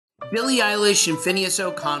Billie Eilish and Phineas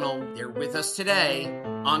O'Connell, they're with us today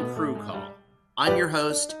on Crew Call. I'm your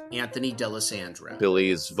host, Anthony D'Alessandro.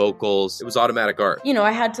 Billie's vocals, it was automatic art. You know,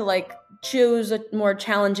 I had to choose a more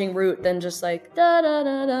challenging route than just da da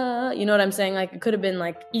da da. You know what I'm saying? It could have been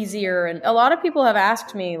easier. And a lot of people have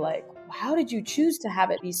asked me how did you choose to have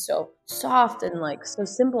it be so soft and so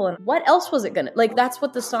simple? And what else was it gonna that's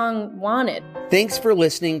what the song wanted. Thanks for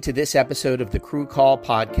listening to this episode of the Crew Call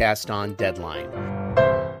podcast on Deadline.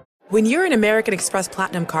 When you're an American Express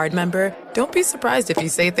Platinum card member, don't be surprised if you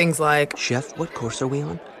say things like, "Chef, what course are we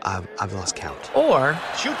on? I've lost count." Or,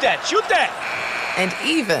 Shoot that! And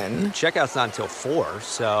even, Checkout's not until 4,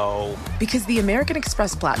 so... Because the American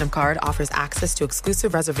Express Platinum Card offers access to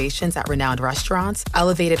exclusive reservations at renowned restaurants,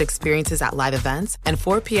 elevated experiences at live events, and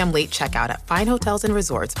 4 p.m. late checkout at fine hotels and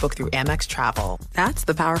resorts booked through Amex Travel. That's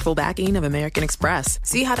the powerful backing of American Express.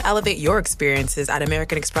 See how to elevate your experiences at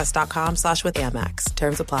americanexpress.com/withAmex.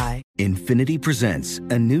 Terms apply. Infiniti presents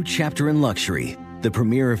a new chapter in luxury, the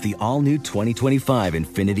premiere of the all-new 2025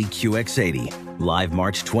 Infiniti QX80, live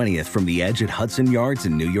March 20th from the Edge at Hudson Yards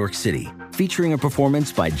in New York City, featuring a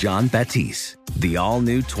performance by John Batiste. The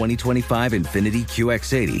all-new 2025 Infiniti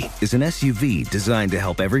QX80 is an SUV designed to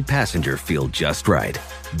help every passenger feel just right.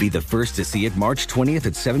 Be the first to see it March 20th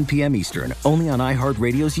at 7 p.m. Eastern, only on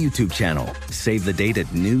iHeartRadio's YouTube channel. Save the date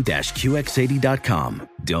at new-QX80.com.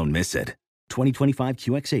 Don't miss it. 2025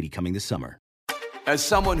 QX80 coming this summer. As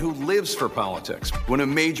someone who lives for politics, when a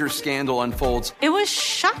major scandal unfolds, it was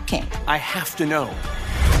shocking. I have to know,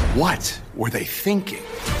 what were they thinking?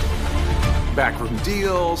 Backroom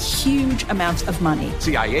deals, huge amounts of money,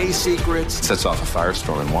 CIA secrets, Sets off a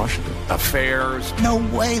firestorm in Washington. affairs, No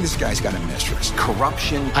way this guy's got a mistress.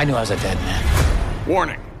 corruption. I knew I was a dead man.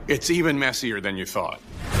 Warning, it's even messier than you thought.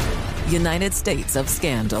 United States of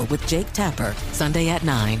Scandal with Jake Tapper, Sunday at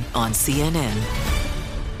 9 on CNN.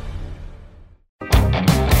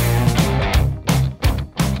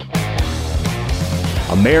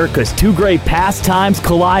 America's two great pastimes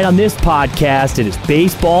collide on this podcast. It is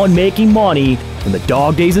baseball and making money. From the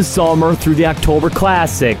dog days of summer through the October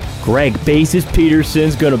Classic, Greg Bases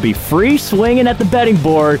Peterson's going to be free swinging at the betting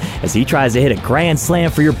board as he tries to hit a grand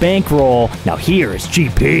slam for your bankroll. Now here is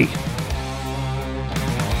GP.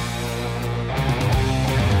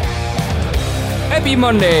 Happy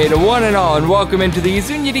Monday to one and all, and welcome into the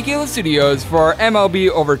Zunia Tequila Studios for MLB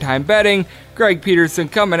Overtime Betting. Greg Peterson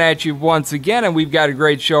coming at you once again, and we've got a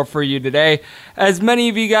great show for you today. As many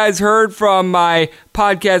of you guys heard from my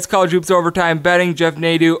podcast, College Hoops Overtime Betting, Jeff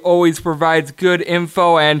Nadeau always provides good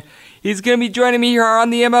info, and he's going to be joining me here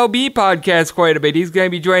on the MLB podcast quite a bit. He's going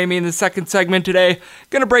to be joining me in the second segment today.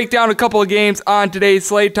 Going to break down a couple of games on today's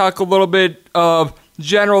slate, talk a little bit of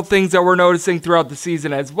general things that we're noticing throughout the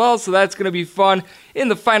season as well, so that's going to be fun. In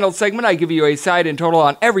the final segment, I give you a side and total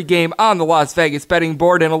on every game on the Las Vegas betting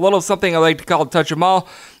board and a little something I like to call touch 'em all.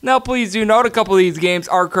 Now, please do note a couple of these games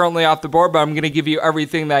are currently off the board, but I'm going to give you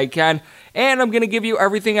everything that I can, and I'm going to give you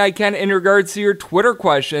everything I can in regards to your Twitter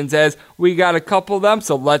questions, as we got a couple of them,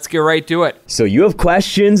 so let's get right to it. So you have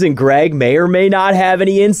questions, and Greg may or may not have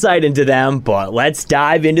any insight into them, but let's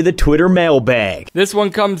dive into the Twitter mailbag. This one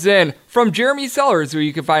comes in from Jeremy Sellers, who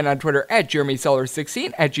you can find on Twitter at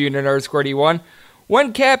JeremySellers16, at Junior_D1.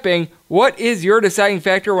 When capping, what is your deciding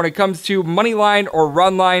factor when it comes to money line or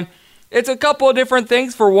run line? It's a couple of different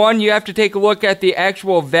things. For one, you have to take a look at the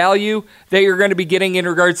actual value that you're going to be getting in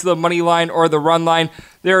regards to the money line or the run line.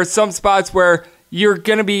 There are some spots where you're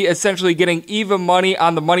going to be essentially getting even money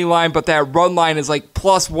on the money line, but that run line is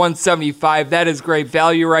plus 175. That is great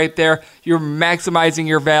value right there. You're maximizing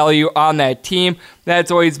your value on that team.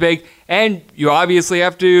 That's always big. And you obviously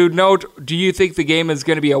have to note, do you think the game is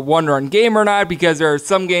going to be a one-run game or not? Because there are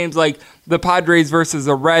some games like the Padres versus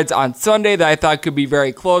the Reds on Sunday that I thought could be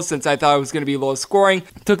very close, since I thought it was going to be low scoring.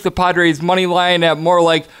 Took the Padres money line at more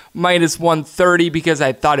like minus 130 because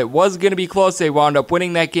I thought it was going to be close. They wound up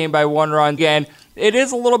winning that game by one run. Again, it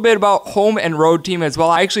is a little bit about home and road team as well.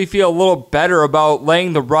 I actually feel a little better about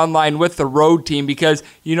laying the run line with the road team because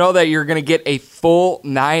you know that you're going to get a full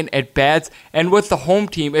 9 at-bats. And with the home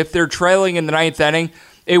team, if they're trailing in the 9th inning,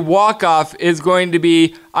 a walk-off is going to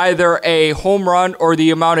be either a home run or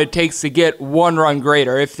the amount it takes to get one run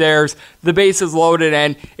greater. If there's the bases loaded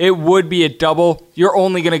and it would be a double, you're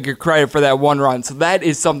only going to get credit for that one run. So that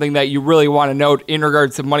is something that you really want to note in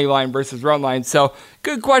regards to money line versus run line. So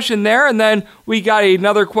good question there. And then we got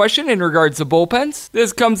another question in regards to bullpens.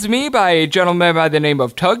 This comes to me by a gentleman by the name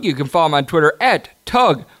of Tug. You can follow him on Twitter at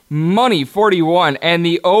TugMoney41, and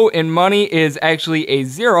the O in money is actually a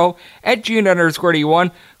 0 at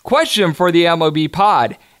June_D1. Question for the MLB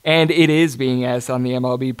pod, and it is being asked on the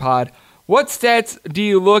MLB pod. what stats do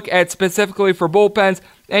you look at specifically for bullpens?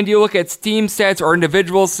 And do you look at team stats or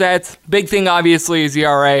individual stats? Big thing, obviously, is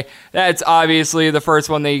ERA. That's obviously the first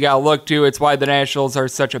one that you got to look to. It's why the Nationals are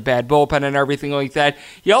such a bad bullpen and everything like that.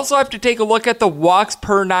 You also have to take a look at the walks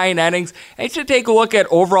per 9 innings. And you should take a look at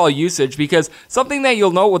overall usage, because something that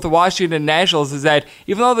you'll note with the Washington Nationals is that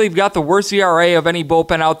even though they've got the worst ERA of any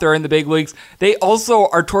bullpen out there in the big leagues, they also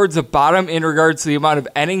are towards the bottom in regards to the amount of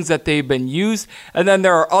innings that they've been used. And then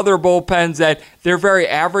there are other bullpens that they're very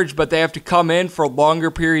average, but they have to come in for longer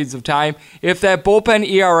periods of time. If that bullpen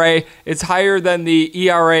ERA is higher than the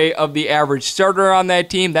ERA of the average starter on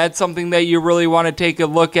that team, that's something that you really want to take a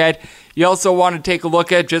look at. You also want to take a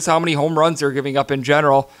look at just how many home runs they're giving up in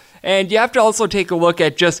general. And you have to also take a look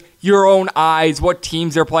at just your own eyes, what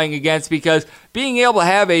teams they're playing against, because being able to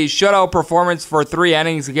have a shutout performance for 3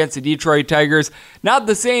 innings against the Detroit Tigers, not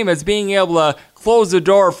the same as being able to close the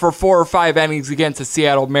door for 4 or 5 innings against the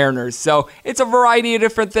Seattle Mariners. So it's a variety of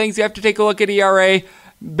different things. You have to take a look at ERA,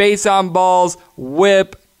 base on balls,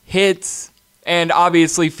 whip, hits, and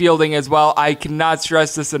obviously fielding as well. I cannot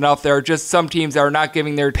stress this enough. There are just some teams that are not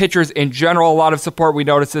giving their pitchers in general a lot of support. We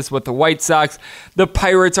noticed this with the White Sox. The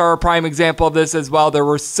Pirates are a prime example of this as well. There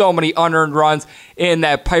were so many unearned runs in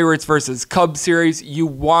that Pirates versus Cubs series. You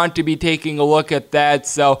want to be taking a look at that.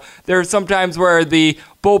 So there are some times where the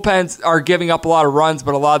bullpens are giving up a lot of runs,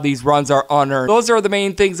 but a lot of these runs are unearned. Those are the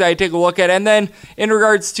main things I take a look at. And then in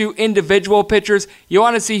regards to individual pitchers, you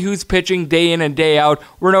want to see who's pitching day in and day out.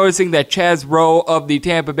 We're noticing that Chaz Rowe of the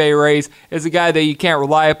Tampa Bay Rays is a guy that you can't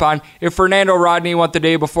rely upon. If Fernando Rodney went the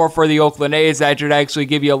day before for the Oakland A's, that should actually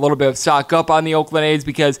give you a little bit of stock up on the Oakland A's,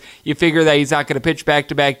 because you figure that he's not going to pitch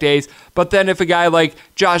back-to-back days. But then if a guy like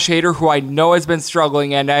Josh Hader, who I know has been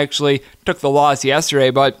struggling and actually took the loss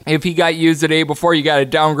yesterday, but if he got used the day before, you got to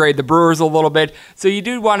downgrade the Brewers a little bit. So you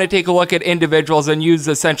do want to take a look at individuals and use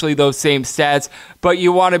essentially those same stats, but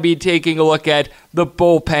you want to be taking a look at the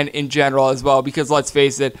bullpen in general as well, because let's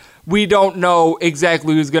face it, we don't know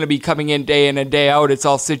exactly who's going to be coming in and day out. It's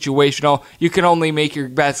all situational. You can only make your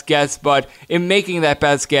best guess, but in making that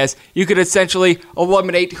best guess, you could essentially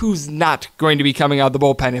eliminate who's not going to be coming out of the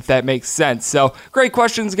bullpen, if that makes sense. So, great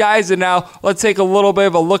questions, guys, and now let's take a little bit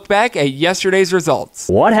of a look back at yesterday's results.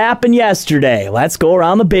 What happened yesterday? Let's go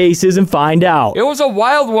around the bases and find out. It was a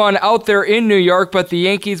wild one out there in New York, but the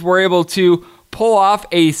Yankees were able to pull off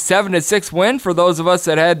a 7-6 win. For those of us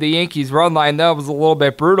that had the Yankees run line, that was a little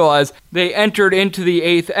bit brutal, as they entered into the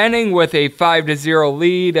 8th inning with a 5-0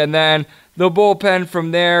 lead, and then the bullpen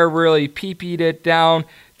from there really peepeed it down.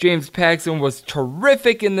 James Paxton was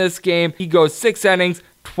terrific in this game. He goes 6 innings,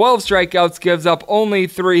 12 strikeouts, gives up only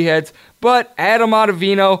 3 hits, but Adam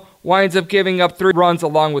Ottavino winds up giving up 3 runs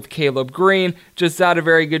along with Caleb Green. Just not a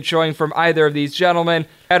very good showing from either of these gentlemen.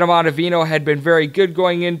 Adam Ottavino had been very good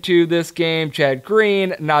going into this game. Chad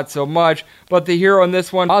Green, not so much. But the hero in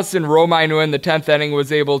this one, Austin Romine, who in the 10th inning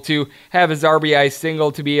was able to have his RBI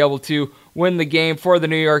single to be able to win the game for the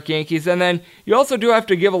New York Yankees. And then you also do have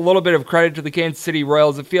to give a little bit of credit to the Kansas City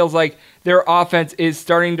Royals. It feels like their offense is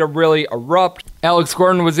starting to really erupt. Alex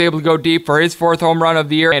Gordon was able to go deep for his 4th home run of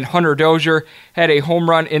the year, and Hunter Dozier had a home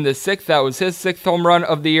run in the 6th. That was his 6th home run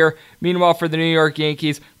of the year. Meanwhile, for the New York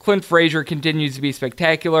Yankees, Clint Frazier continues to be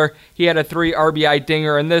spectacular. He had a 3 RBI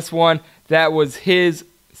dinger in this one. That was his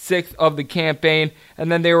 6th of the campaign.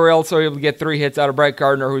 And then they were also able to get 3 hits out of Brett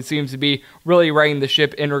Gardner, who seems to be really righting the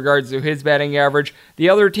ship in regards to his batting average. The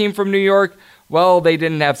other team from New York, well, they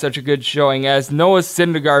didn't have such a good showing, as Noah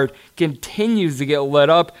Syndergaard continues to get lit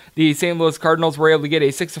up. The St. Louis Cardinals were able to get a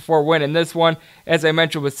 6-4 win in this one. As I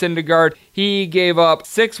mentioned with Syndergaard, he gave up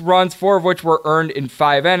 6 runs, 4 of which were earned in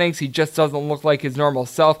 5 innings. He just doesn't look like his normal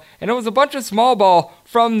self. And it was a bunch of small ball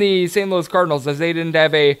from the St. Louis Cardinals, as they didn't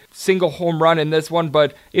have a single home run in this one.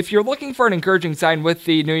 But if you're looking for an encouraging sign with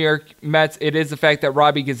the New York Mets, it is the fact that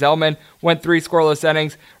Robbie Gesellman went 3 scoreless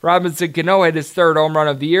innings. Robinson Cano had his 3rd home run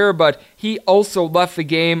of the year, but he also left the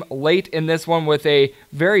game late in this one with a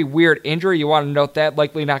very weird injury. You want to note that.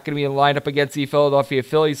 Likely not going to be in the lineup against the Philadelphia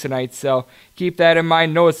Phillies tonight, so keep that in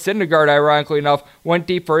mind. Noah Syndergaard, ironically enough, went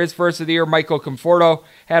deep for his 1st of the year. Michael Conforto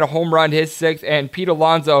had a home run, his 6th, and Pete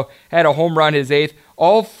Alonso had a home run, his 8th.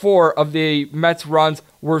 All 4 of the Mets runs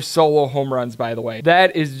were solo home runs, by the way.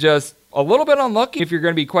 That is just a little bit unlucky, if you're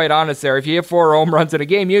going to be quite honest there. If you have 4 home runs in a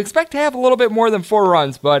game, you expect to have a little bit more than 4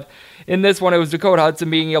 runs, but In this one, it was Dakota Hudson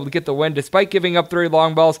being able to get the win despite giving up 3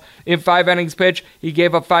 long balls. In 5 innings pitched, he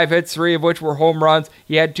gave up 5 hits, 3 of which were home runs.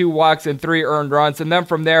 He had 2 walks and 3 earned runs. And then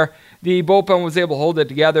from there, the bullpen was able to hold it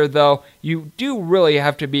together, though you do really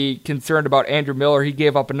have to be concerned about Andrew Miller. He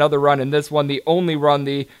gave up another run in this one, the only run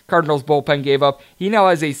the Cardinals bullpen gave up. He now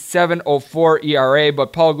has a 7.04 ERA,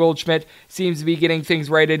 but Paul Goldschmidt seems to be getting things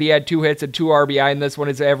righted. He had 2 hits and 2 RBI in this one.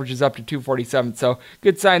 His average is up to 247, so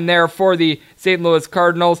good sign there for the St. Louis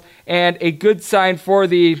Cardinals, and a good sign for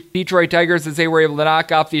the Detroit Tigers as they were able to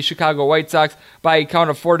knock off the Chicago White Sox by a count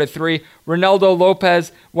of 4-3. Ronaldo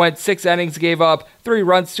Lopez went 6 innings, gave up 3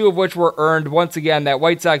 runs, 2 of which were earned. Once again, that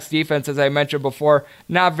White Sox defense, as I mentioned before,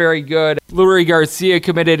 not very good. Lurie Garcia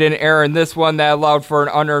committed an error in this one that allowed for an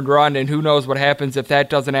unearned run, and who knows what happens if that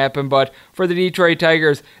doesn't happen. But for the Detroit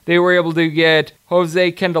Tigers, they were able to get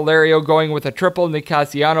Jose Candelario going with a triple. Nick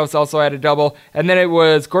Castellanos also had a double. And then it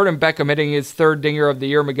was Gordon Beckham hitting his 3rd dinger of the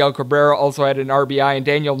year. Miguel Cabrera also had an RBI. And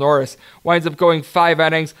Daniel Norris winds up going 5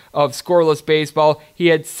 innings of scoreless baseball. He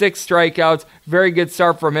had 6 strikeouts. Very good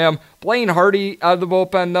start from him. Blaine Hardy out of the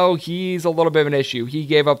bullpen, though, he's a little bit of an issue. He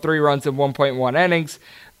gave up 3 runs in 1.1 innings.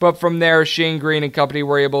 But from there, Shane Green and company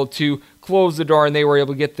were able to close the door, and they were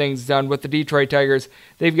able to get things done with the Detroit Tigers.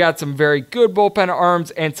 They've got some very good bullpen arms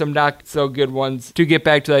and some not so good ones. To get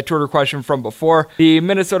back to that Twitter question from before, the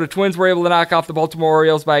Minnesota Twins were able to knock off the Baltimore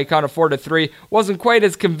Orioles by a count of 4-3. Wasn't quite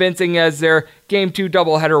as convincing as their Game 2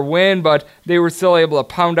 doubleheader win, but they were still able to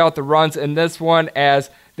pound out the runs in this one as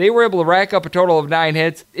they were able to rack up a total of 9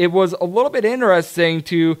 hits. It was a little bit interesting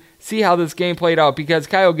to see how this game played out because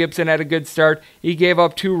Kyle Gibson had a good start. He gave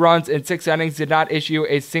up 2 runs in 6 innings, did not issue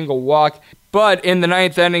a single walk. But in the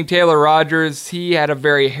 9th inning, Taylor Rogers, he had a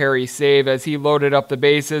very hairy save as he loaded up the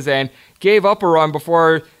bases and gave up a run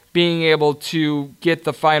before being able to get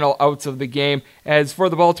the final outs of the game. As for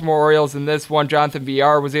the Baltimore Orioles in this one, Jonathan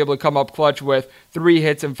Villar was able to come up clutch with 3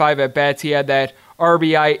 hits and 5 at-bats. He had that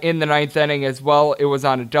RBI in the 9th inning as well. It was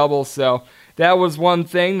on a double, so that was one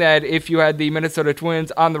thing that if you had the Minnesota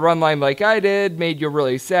Twins on the run line like I did, made you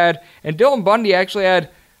really sad. And Dylan Bundy actually had,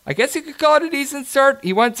 I guess you could call it a decent start.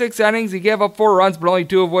 He went 6 innings. He gave up 4 runs, but only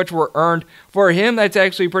 2 of which were earned. For him, that's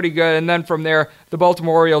actually pretty good. And then from there, the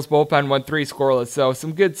Baltimore Orioles bullpen went 3 scoreless. So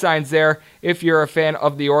some good signs there if you're a fan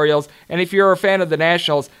of the Orioles. And if you're a fan of the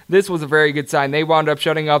Nationals, this was a very good sign. They wound up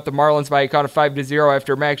shutting out the Marlins by a count of 5-0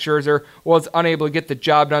 after Max Scherzer was unable to get the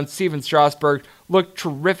job done. Steven Strasburg looked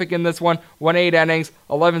terrific in this one. Went 8 innings,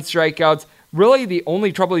 11 strikeouts. Really, the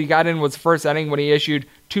only trouble he got in was first inning when he issued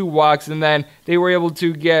 2 walks, and then they were able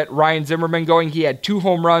to get Ryan Zimmerman going. He had 2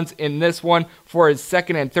 home runs in this one for his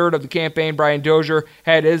 2nd and 3rd of the campaign. Brian Dozier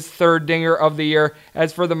had his 3rd dinger of the year.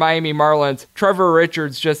 As for the Miami Marlins, Trevor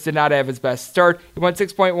Richards just did not have his best start. He went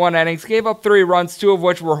 6.1 innings, gave up 3 runs, 2 of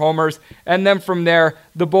which were homers, and then from there,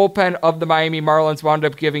 the bullpen of the Miami Marlins wound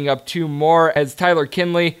up giving up 2 more as Tyler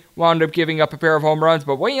Kinley wound up giving up a pair of home runs,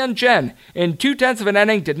 but Wei Yun Chen, in 2/10 of an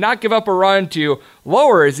inning, did not give up a run to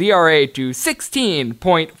lower his ERA to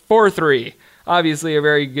 16.43. Obviously a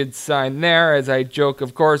very good sign there, as I joke,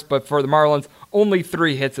 of course, but for the Marlins, only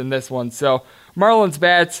 3 hits in this one. So Marlins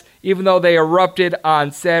bats, even though they erupted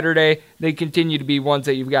on Saturday, they continue to be ones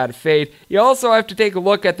that you've got to fade. You also have to take a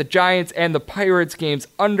look at the Giants and the Pirates games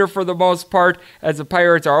under for the most part, as the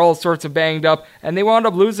Pirates are all sorts of banged up, and they wound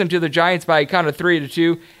up losing to the Giants by a count of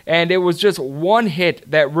 3-2, and it was just 1 hit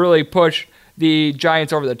that really pushed the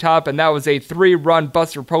Giants over the top, and that was a 3-run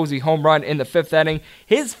Buster Posey home run in the 5th inning.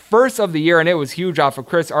 His first of the year, and it was huge off of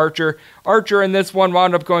Chris Archer. Archer in this one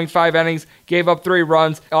wound up going 5 innings, gave up 3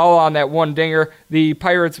 runs, all on that 1 dinger. The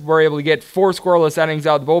Pirates were able to get 4 scoreless innings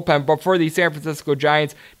out of the bullpen, but for the San Francisco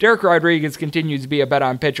Giants, Derek Rodriguez continues to be a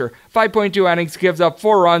bet-on pitcher. 5.2 innings, gives up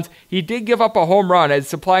 4 runs. He did give up a home run, as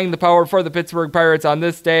supplying the power for the Pittsburgh Pirates on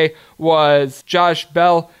this day was Josh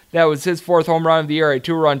Bell. That was his 4th home run of the year, a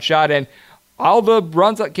 2-run shot, and all the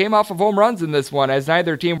runs that came off of home runs in this one, as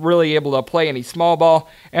neither team really able to play any small ball.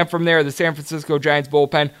 And from there, the San Francisco Giants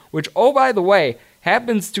bullpen, which, oh, by the way,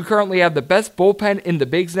 happens to currently have the best bullpen in the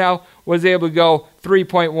bigs now, was able to go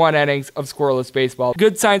 3.1 innings of scoreless baseball.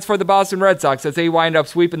 Good signs for the Boston Red Sox as they wind up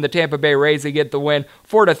sweeping the Tampa Bay Rays. They get the win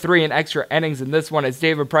 4-3 in extra innings in this one, as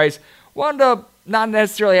David Price wound up not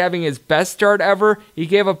necessarily having his best start ever. He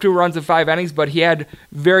gave up 2 runs in 5 innings, but he had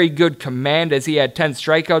very good command as he had 10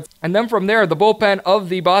 strikeouts. And then from there, the bullpen of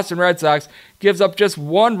the Boston Red Sox gives up just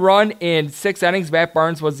 1 run in 6 innings. Matt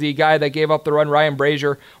Barnes was the guy that gave up the run. Ryan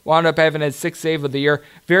Brazier wound up having his 6th save of the year.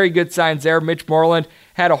 Very good signs there. Mitch Moreland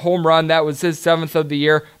had a home run. That was his 7th of the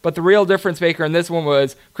year. But the real difference maker in this one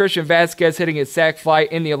was Christian Vasquez hitting his sac fly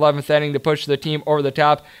in the 11th inning to push the team over the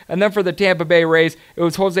top. And then for the Tampa Bay Rays, it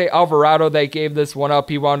was Jose Alvarado that gave the this one up.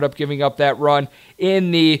 He wound up giving up that run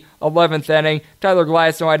in the 11th inning. Tyler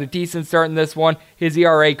Glasnow had a decent start in this one. His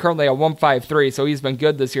ERA currently at 1.53, so he's been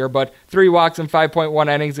good this year, but 3 walks in 5.1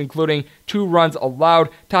 innings, including 2 runs allowed.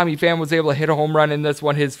 Tommy Pham was able to hit a home run in this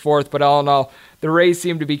one, his 4th, but all in all, the Rays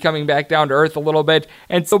seem to be coming back down to earth a little bit,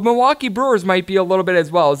 and so Milwaukee Brewers might be a little bit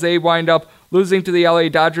as well, as they wind up losing to the LA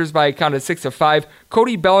Dodgers by a count of 6-5.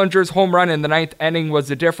 Cody Bellinger's home run in the 9th inning was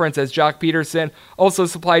the difference, as Jock Peterson also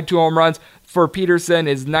supplied 2 home runs. For Peterson,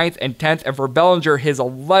 his 9th and 10th, and for Bellinger, his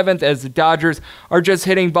 11th, as the Dodgers are just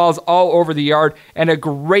hitting balls all over the yard, and a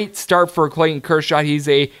great start for Clayton Kershaw. He's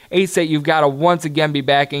a ace that you've got to once again be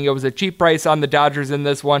backing. It was a cheap price on the Dodgers in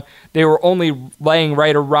this one. They were only laying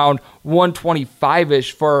right around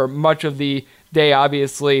 125-ish for much of the day.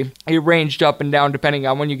 Obviously, it ranged up and down depending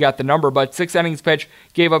on when you got the number, but 6 innings pitched,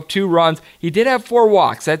 gave up 2 runs. He did have 4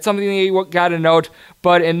 walks. That's something that you got to note,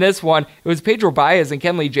 but in this one, it was Pedro Baez and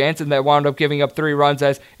Kenley Jansen that wound up giving up 3 runs,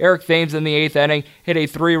 as Eric Thames in the 8th inning hit a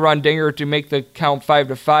 3-run dinger to make the count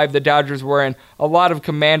 5-5. The Dodgers were in a lot of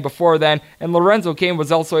command before then, and Lorenzo Cain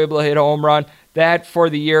was also able to hit a home run. That for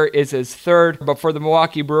the year is his 3rd, but for the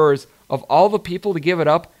Milwaukee Brewers, of all the people to give it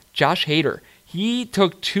up, Josh Hader. He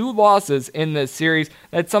took 2 losses in this series.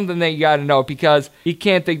 That's something that you got to know, because you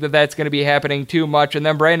can't think that that's going to be happening too much. And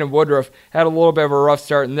then Brandon Woodruff had a little bit of a rough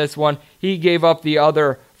start in this one. He gave up the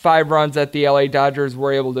other 5 runs that the LA Dodgers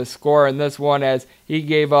were able to score in this one, as he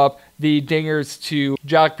gave up the dingers to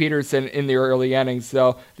Jock Peterson in the early innings.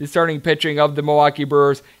 So the starting pitching of the Milwaukee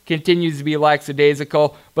Brewers continues to be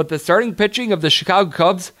lackadaisical, but the starting pitching of the Chicago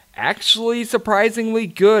Cubs actually surprisingly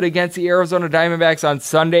good against the Arizona Diamondbacks on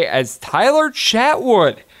Sunday, as Tyler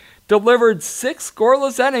Chatwood delivered 6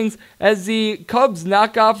 scoreless innings as the Cubs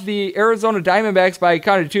knock off the Arizona Diamondbacks by a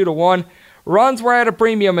count of 2-1. Runs were at a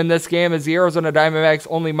premium in this game, as the Arizona Diamondbacks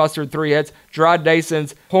only mustered 3 hits. Gerard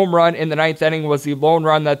Dyson's home run in the 9th inning was the lone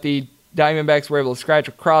run that the Diamondbacks were able to scratch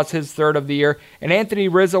across, his 3rd of the year. And Anthony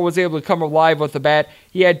Rizzo was able to come alive with the bat.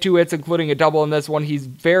 He had 2 hits, including a double in this one. He's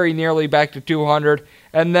very nearly back to 200.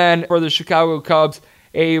 And then for the Chicago Cubs,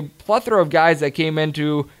 a plethora of guys that came in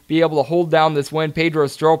to be able to hold down this win. Pedro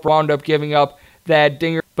Strop wound up giving up that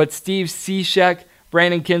dinger, but Steve Cishek,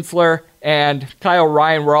 Brandon Kinsler, and Kyle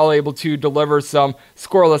Ryan were all able to deliver some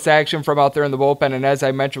scoreless action from out there in the bullpen. And as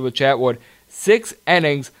I mentioned with Chatwood, 6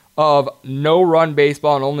 innings of no-run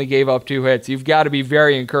baseball and only gave up 2 hits. You've got to be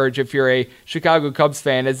very encouraged if you're a Chicago Cubs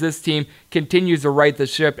fan, as this team continues to right the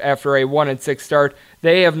ship after a 1-6 start.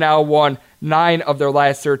 They have now won 9 of their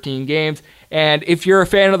last 13 games. And if you're a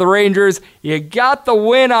fan of the Rangers, you got the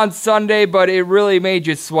win on Sunday, but it really made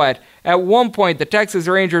you sweat. At one point, the Texas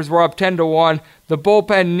Rangers were up 10-1. The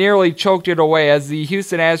bullpen nearly choked it away, as the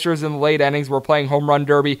Houston Astros in the late innings were playing home run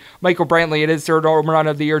derby. Michael Brantley hit his 3rd home run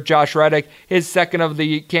of the year. Josh Reddick, his 2nd of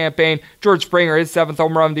the campaign. George Springer, his 7th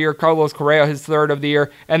home run of the year. Carlos Correa, his 3rd of the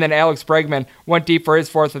year. And then Alex Bregman went deep for his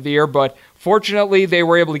 4th of the year, but fortunately, they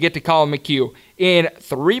were able to get to Colin McHugh. In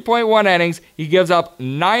 3.1 innings, he gives up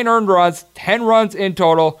 9 earned runs, 10 runs in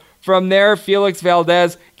total. From there, Felix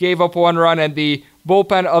Valdez gave up 1 run, and the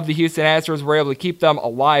bullpen of the Houston Astros were able to keep them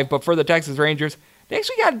alive. But for the Texas Rangers, they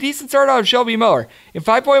actually got a decent start out of Shelby Miller. In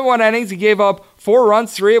 5.1 innings, he gave up 4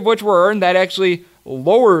 runs, 3 of which were earned. That actually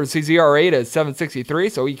lowers his ERA to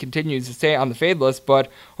 7.63, so he continues to stay on the fade list.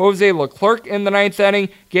 But Jose Leclerc in the 9th inning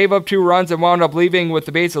gave up 2 runs and wound up leaving with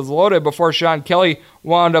the bases loaded before Sean Kelly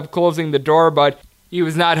wound up closing the door, but he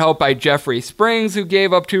was not helped by Jeffrey Springs, who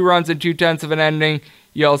gave up 2 runs in 2/10 of an inning.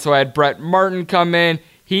 You also had Brett Martin come in.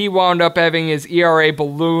 He wound up having his ERA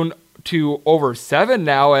balloon to over 7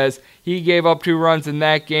 now, as he gave up 2 runs in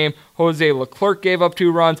that game. Jose Leclerc gave up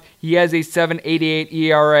 2 runs. He has a 7.88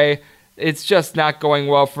 ERA. It's just not going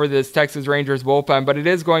well for this Texas Rangers bullpen, but it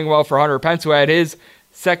is going well for Hunter Pence, who had his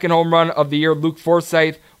 2nd home run of the year. Luke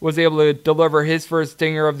Forsythe was able to deliver his 1st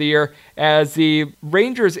stinger of the year, as the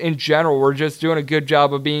Rangers in general were just doing a good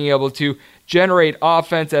job of being able to generate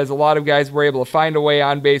offense, as a lot of guys were able to find a way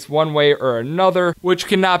on base one way or another, which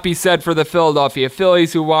cannot be said for the Philadelphia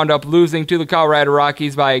Phillies, who wound up losing to the Colorado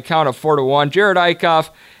Rockies by a count of 4-1. Jared Eichhoff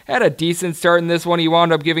had a decent start in this one. He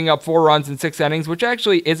wound up giving up 4 runs in 6 innings, which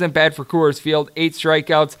actually isn't bad for Coors Field, 8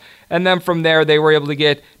 strikeouts. And then from there, they were able to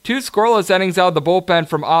get 2 scoreless innings out of the bullpen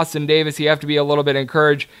from Austin Davis. You have to be a little bit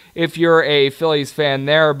encouraged if you're a Phillies fan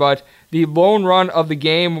there, but the lone run of the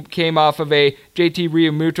game came off of a JT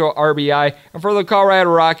Realmuto RBI. And for the Colorado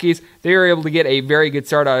Rockies, they were able to get a very good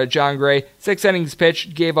start out of John Gray. 6 innings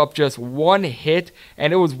pitched, gave up just 1 hit,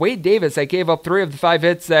 and it was Wade Davis that gave up 3 of the 5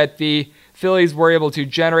 hits that the Phillies were able to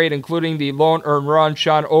generate, including the lone earned run.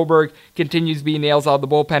 Sean Oberg continues to be nails out of the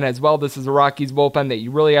bullpen as well. This is a Rockies bullpen that you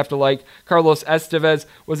really have to like. Carlos Estevez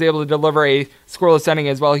was able to deliver a scoreless inning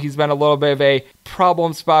as well. He's been a little bit of a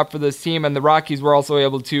problem spot for this team, and the Rockies were also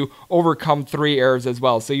able to overcome 3 errors as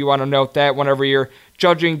well. So you want to note that whenever you're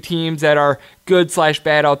judging teams that are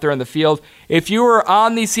good/bad out there in the field. If you were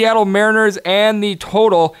on the Seattle Mariners and the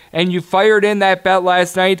total and you fired in that bet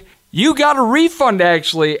last night, you got a refund,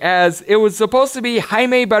 actually, as it was supposed to be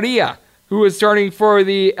Jaime Barria who was starting for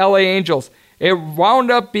the LA Angels. It wound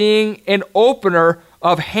up being an opener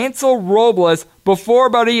of Hansel Robles before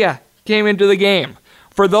Barria came into the game.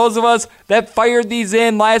 For those of us that fired these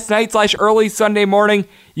in last night/early Sunday morning,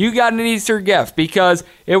 you got an Easter gift because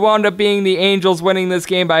it wound up being the Angels winning this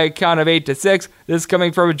game by a count of 8-6. This is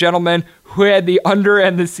coming from a gentleman who had the under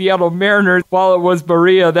and the Seattle Mariners, while it was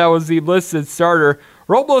Barria that was the listed starter.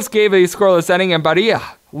 Robles gave a scoreless inning, and Barria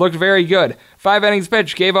looked very good. 5 innings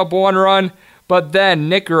pitched, gave up 1 run, but then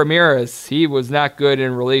Nick Ramirez, he was not good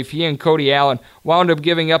in relief. He and Cody Allen wound up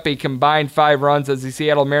giving up a combined 5 runs as the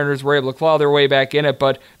Seattle Mariners were able to claw their way back in it,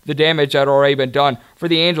 but the damage had already been done. For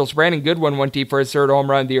the Angels, Brandon Goodwin went deep for his 3rd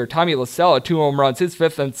home run of the year. Tommy La Stella, 2 home runs, his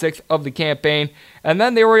 5th and 6th of the campaign. And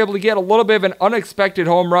then they were able to get a little bit of an unexpected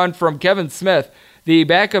home run from Kevin Smith. The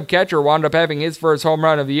backup catcher wound up having his 1st home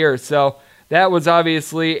run of the year, so that was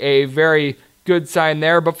obviously a very good sign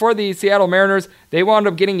there. But for the Seattle Mariners, they wound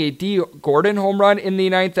up getting a D. Gordon home run in the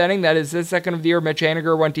 9th inning. That is his 2nd of the year. Mitch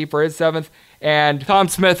Haniger went deep for his 7th. And Tom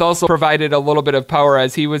Smith also provided a little bit of power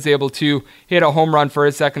as he was able to hit a home run for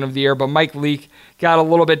his 2nd of the year. But Mike Leake got a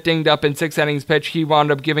little bit dinged up in 6 innings pitched. He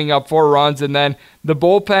wound up giving up 4 runs. And then the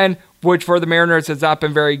bullpen, which for the Mariners has not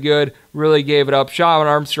been very good, really gave it up. Sean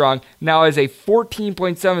Armstrong now has a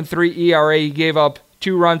 14.73 ERA. He gave up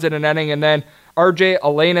 2 runs in an inning. And then RJ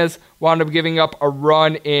Elenas wound up giving up a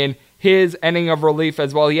run in his inning of relief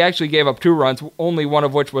as well. He actually gave up 2 runs, only one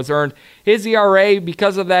of which was earned. His ERA,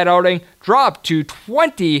 because of that outing, dropped to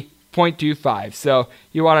 20.25. So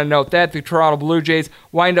you want to note that. The Toronto Blue Jays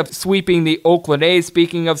wind up sweeping the Oakland A's.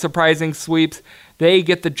 Speaking of surprising sweeps, they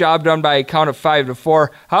get the job done by a count of 5-4.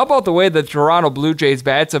 How about the way the Toronto Blue Jays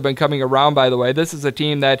bats have been coming around, by the way? This is a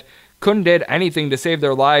team that couldn't did anything to save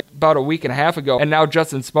their lives about a week and a half ago. And now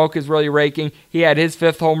Justin Smoke is really raking. He had his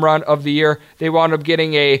 5th home run of the year. They wound up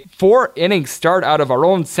getting a 4-inning start out of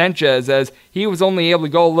Aaron Sanchez as he was only able to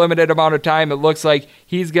go a limited amount of time. It looks like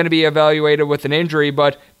he's going to be evaluated with an injury,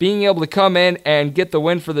 but being able to come in and get the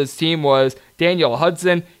win for this team was Daniel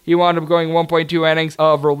Hudson. He wound up going 1.2 innings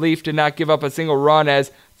of relief, did not give up a single run as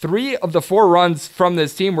 3 of the 4 runs from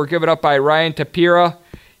this team were given up by Ryan Tapira.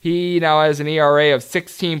 He now has an ERA of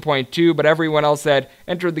 16.2, but everyone else that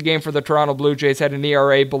entered the game for the Toronto Blue Jays had an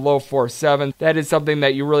ERA below 4.7. That is something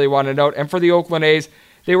that you really want to note. And for the Oakland A's,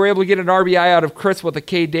 they were able to get an RBI out of Chris with a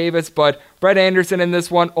K. Davis, but Brett Anderson in this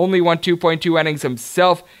one only won 2.2 innings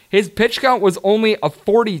himself. His pitch count was only a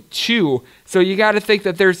 42, so you got to think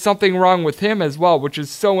that there's something wrong with him as well, which is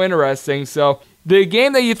so interesting. So the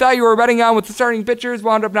game that you thought you were betting on with the starting pitchers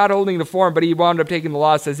wound up not holding the form, but he wound up taking the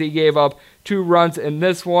loss as he gave up 2 runs in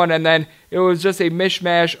this one. And then it was just a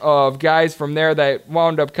mishmash of guys from there that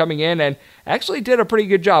wound up coming in and actually did a pretty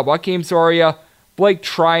good job. Joaquin Soria, Blake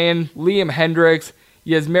Tryon, Liam Hendricks,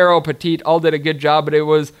 Yasmero Petit all did a good job, but it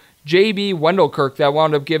was J.B. Wendelkirk that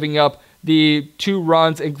wound up giving up the 2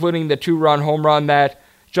 runs, including the 2-run home run that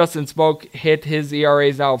Justin Smoke hit. His ERA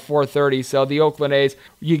is now 4.30. So the Oakland A's,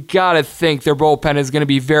 you got to think their bullpen is going to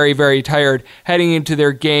be very, very tired heading into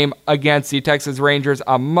their game against the Texas Rangers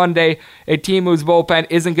on Monday. A team whose bullpen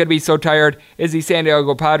isn't going to be so tired is the San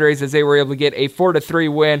Diego Padres as they were able to get a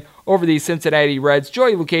 4-3 win over the Cincinnati Reds.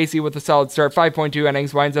 Joey Lucchesi with a solid start, 5.2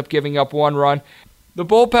 innings, winds up giving up 1 run. The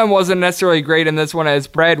bullpen wasn't necessarily great in this one as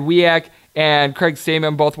Brad Wiak and Craig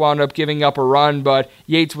Stamen both wound up giving up a run, but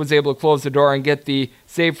Yates was able to close the door and get the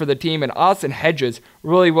save for the team, and Austin Hedges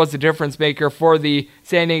really was the difference maker for the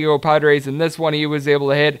San Diego Padres. In this one, he was able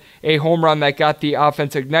to hit a home run that got the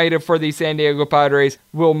offense ignited for the San Diego Padres.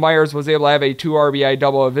 Will Myers was able to have a 2 RBI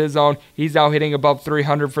double of his own. He's now hitting above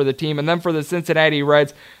 300 for the team. And then for the Cincinnati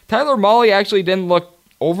Reds, Tyler Mahle actually didn't look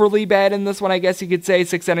overly bad in this one, I guess you could say.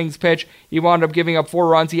 6 innings pitch. He wound up giving up 4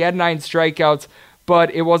 runs. He had 9 strikeouts,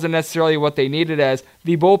 but it wasn't necessarily what they needed as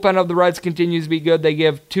the bullpen of the Reds continues to be good. They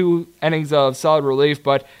give 2 innings of solid relief,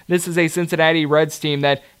 but this is a Cincinnati Reds team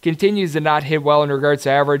that continues to not hit well in regards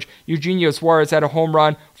to average. Eugenio Suarez had a home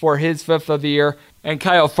run for his 5th of the year, and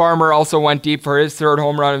Kyle Farmer also went deep for his 3rd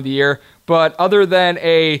home run of the year. But other than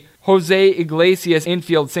a Jose Iglesias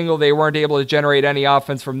infield single. They weren't able to generate any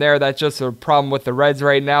offense from there. That's just a problem with the Reds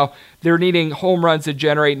right now. They're needing home runs to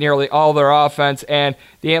generate nearly all their offense, and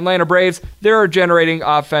the Atlanta Braves, they're generating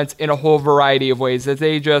offense in a whole variety of ways as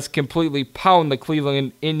they just completely pound the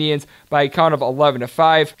Cleveland Indians by a count of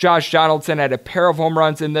 11-5. Josh Donaldson had a pair of home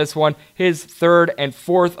runs in this one, his third and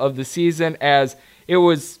fourth of the season, as it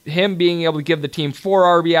was him being able to give the team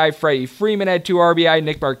 4 RBI. Freddie Freeman had 2 RBI.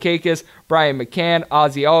 Nick Markakis, Brian McCann,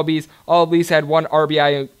 Ozzie Albies all at least had 1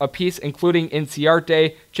 RBI apiece, including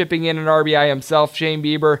Inciarte chipping in an RBI himself. Shane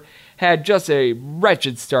Bieber had just a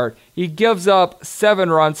wretched start. He gives up 7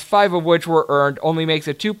 runs, 5 of which were earned, only makes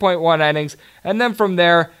it 2.1 innings, and then from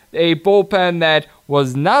there, a bullpen that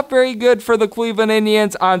was not very good for the Cleveland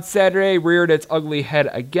Indians on Saturday reared its ugly head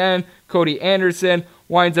again. Cody Anderson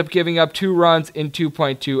winds up giving up 2 runs in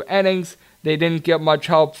 2.2 innings. They didn't get much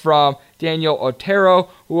help from Daniel Otero,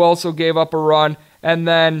 who also gave up a run. And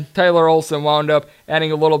then Tyler Olson wound up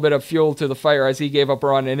adding a little bit of fuel to the fire as he gave up a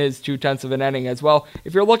run in his 0.2 of an inning as well.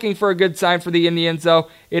 If you're looking for a good sign for the Indians, though,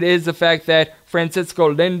 it is the fact that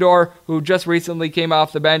Francisco Lindor, who just recently came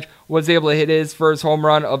off the bench, was able to hit his first home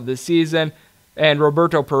run of the season. And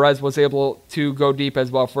Roberto Perez was able to go deep as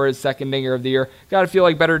well for his second dinger of the year. Got to feel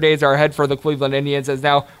like better days are ahead for the Cleveland Indians as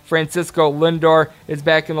now Francisco Lindor is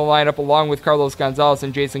back in the lineup along with Carlos Gonzalez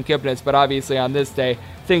and Jason Kipnis. But obviously on this day,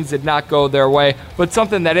 things did not go their way. But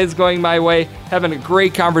something that is going my way, having a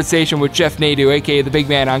great conversation with Jeff Nadeau, a.k.a. the big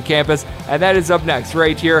man on campus. And that is up next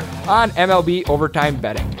right here on MLB Overtime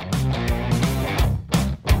Betting.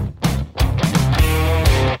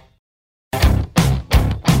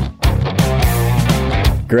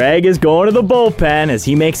 Greg is going to the bullpen as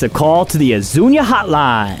he makes a call to the Azuña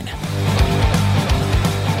hotline.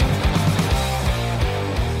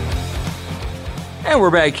 And we're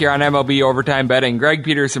back here on MLB Overtime Betting. Greg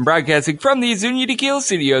Peterson broadcasting from the Azuña Tequila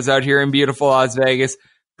Studios out here in beautiful Las Vegas.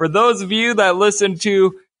 For those of you that listen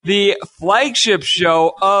to the flagship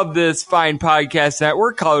show of this fine podcast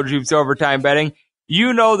network, College Hoops Overtime Betting,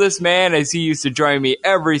 you know this man as he used to join me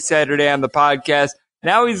every Saturday on the podcast.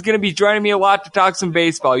 Now he's going to be joining me a lot to talk some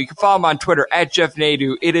baseball. You can follow him on Twitter at Jeff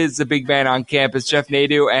Nadeau. It is the big man on campus, Jeff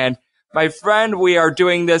Nadeau. And my friend, we are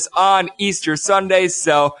doing this on Easter Sunday,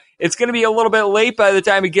 so it's going to be a little bit late by the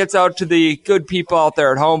time it gets out to the good people out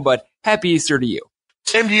there at home, but happy Easter to you.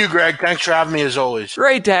 Same to you, Greg. Thanks for having me as always.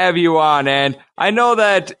 Great to have you on, and I know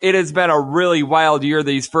that it has been a really wild year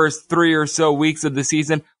these first 3 or so weeks of the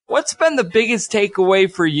season. What's been the biggest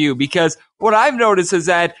takeaway for you? Because what I've noticed is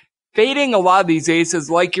that fading a lot of these aces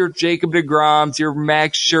like your Jacob deGroms, your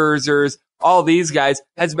Max Scherzers, all these guys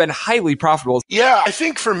has been highly profitable. Yeah, I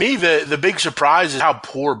think for me, the big surprise is how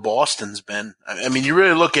poor Boston's been. I mean, you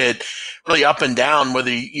really look at really up and down, whether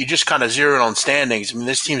you just kind of zero in on standings. I mean,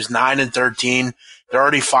 this team's 9-13. They're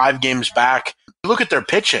already 5 games back. Look at their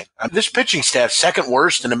pitching. This pitching staff's second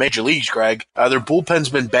worst in the major leagues, Greg. Their bullpen's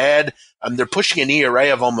been bad. They're pushing an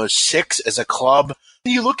ERA of almost 6 as a club.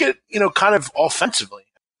 You look at, kind of offensively.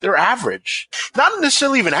 They're average. Not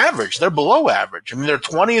necessarily even average. They're below average. I mean, they're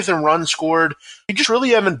 20th in runs scored. You just really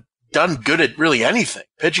haven't done good at really anything.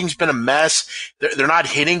 Pitching's been a mess. They're not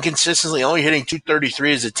hitting consistently, only hitting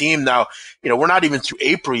 .233 as a team. Now, we're not even through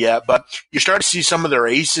April yet, but you start to see some of their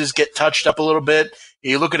aces get touched up a little bit.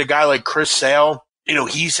 You look at a guy like Chris Sale.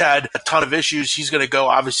 He's had a ton of issues. He's going to go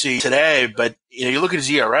obviously today, but you look at his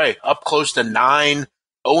ERA up close to 9,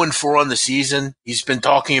 0-4 on the season. He's been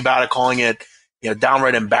talking about it, calling it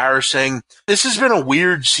downright embarrassing. This has been a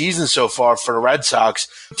weird season so far for the Red Sox.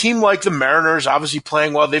 A team like the Mariners, obviously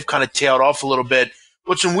playing well, they've kind of tailed off a little bit.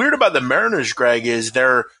 What's been weird about the Mariners, Greg, is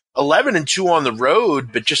they're 11-2 on the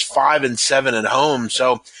road, but just 5-7 at home.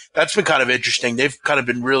 So that's been kind of interesting. They've kind of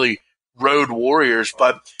been really road warriors.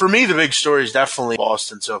 But for me, the big story is definitely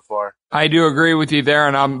Boston so far. I do agree with you there.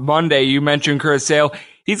 And on Monday, you mentioned Chris Sale.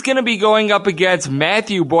 He's going to be going up against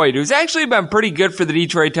Matthew Boyd, who's actually been pretty good for the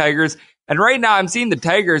Detroit Tigers. And right now I'm seeing the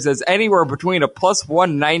Tigers as anywhere between a plus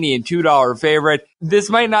 190 and $2 favorite. This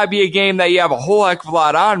might not be a game that you have a whole heck of a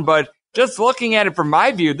lot on, but just looking at it from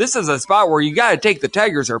my view, this is a spot where you got to take the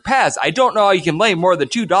Tigers or pass. I don't know how you can lay more than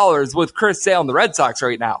 $2 with Chris Sale and the Red Sox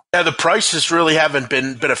right now. Yeah, the prices really haven't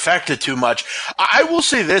been affected too much. I will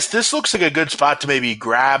say this looks like a good spot to maybe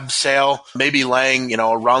grab Sale, maybe laying,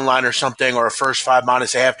 a run line or something, or a first 5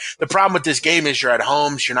 -1/2. The problem with this game is you're at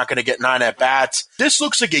home, so you're not going to get 9 at-bats. This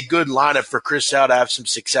looks like a good lineup for Chris Sale to have some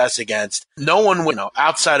success against. No one,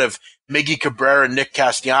 outside of Miggy Cabrera and Nick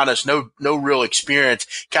Castellanos, no real experience.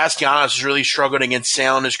 Castellanos has really struggled against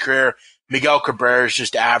Sale in his career. Miguel Cabrera is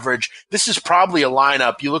just average. This is probably a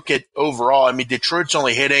lineup. You look at overall, I mean, Detroit's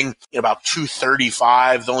only hitting about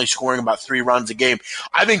 235, only scoring about 3 runs a game.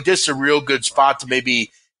 I think this is a real good spot to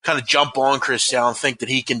maybe kind of jump on Chris Sale and think that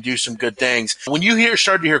he can do some good things. When you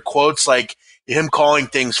start to hear quotes like him calling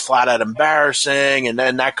things flat out embarrassing and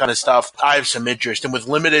then that kind of stuff, I have some interest. And with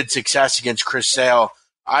limited success against Chris Sale,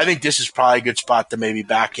 I think this is probably a good spot to maybe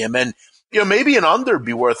back him. And, maybe an under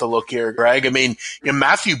be worth a look here, Greg. I mean,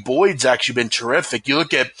 Matthew Boyd's actually been terrific. You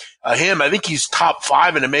look at him, I think he's top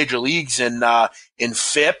 5 in the major leagues in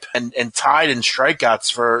FIP and tied in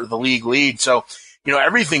strikeouts for the league lead. So,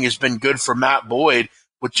 everything has been good for Matt Boyd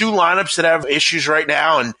with 2 lineups that have issues right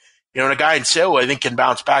now. And, and a guy in Sale I think can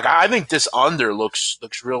bounce back. I think this under looks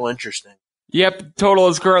real interesting. Yep, total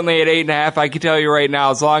is currently at 8.5. I can tell you right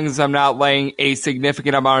now, as long as I'm not laying a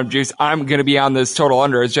significant amount of juice, I'm going to be on this total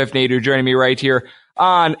under. As Jeff Nadeau joining me right here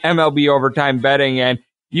on MLB Overtime Betting. And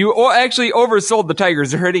you actually oversold the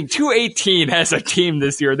Tigers. They're hitting 218 as a team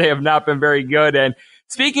this year. They have not been very good. And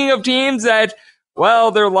speaking of teams that,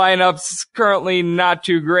 well, their lineup's currently not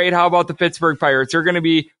too great, how about the Pittsburgh Pirates? They're going to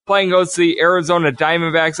be playing host to the Arizona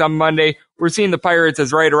Diamondbacks on Monday. We're seeing the Pirates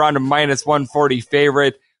as right around a minus 140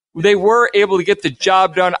 favorite. They were able to get the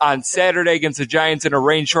job done on Saturday against the Giants in a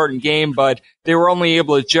rain-shortened game, but they were only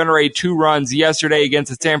able to generate 2 runs yesterday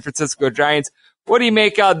against the San Francisco Giants. What do you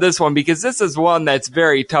make out of this one? Because this is one that's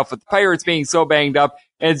very tough with the Pirates being so banged up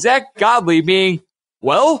and Zach Godley being,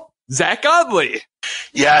 well, Zach Godley.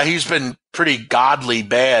 Yeah, he's been pretty godly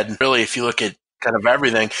bad, really, if you look at kind of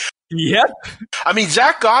everything. Yep. I mean,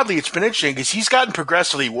 Zach Godley, it's been interesting because he's gotten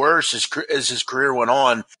progressively worse as his career went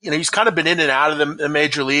on. He's kind of been in and out of the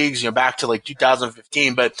major leagues, back to like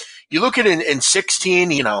 2015. But you look at in 16,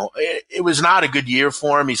 it was not a good year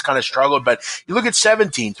for him. He's kind of struggled. But you look at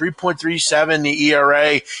 17, 3.37, the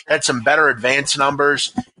ERA, had some better advanced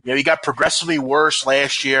numbers. He got progressively worse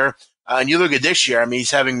last year. And you look at this year, I mean,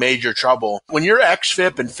 he's having major trouble. When your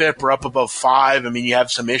xFIP and FIP are up above 5, I mean, you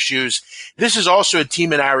have some issues. This is also a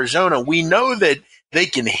team in Arizona. We know that they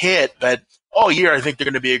can hit, but all year I think they're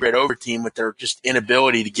going to be a great over team with their just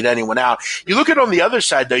inability to get anyone out. You look at on the other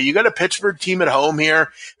side, though, you got a Pittsburgh team at home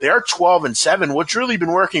here. They are 12-7. What's really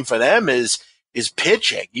been working for them is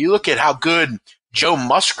pitching. You look at how good Joe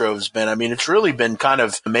Musgrove's been. I mean, it's really been kind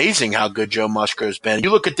of amazing how good Joe Musgrove's been. You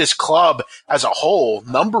look at this club as a whole,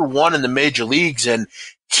 number 1 in the major leagues in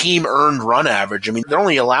team earned run average. I mean, they're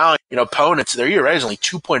only allowing, opponents, their ERA is only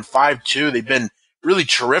 2.52. They've been really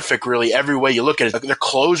terrific, really, every way you look at it. Their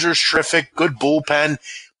closer's terrific, good bullpen.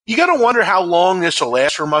 You got to wonder how long this will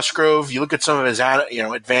last for Musgrove. You look at some of his,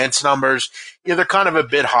 advanced numbers. They're kind of a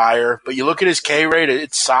bit higher, but you look at his K rate,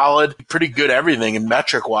 it's solid, pretty good everything and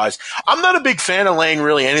metric wise. I'm not a big fan of laying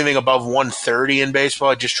really anything above 130 in baseball.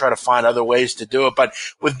 I just try to find other ways to do it. But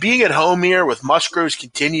with being at home here, with Musgrove's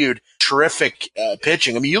continued terrific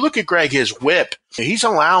pitching, I mean, you look at Greg, his whip, he's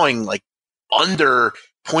allowing like under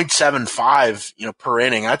 0.75, per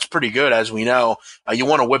inning. That's pretty good, as we know. You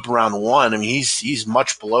want to whip around 1. I mean, he's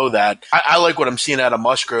much below that. I like what I'm seeing out of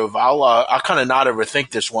Musgrove. I'll kind of not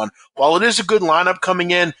overthink this one. While it is a good lineup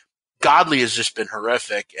coming in, Godley has just been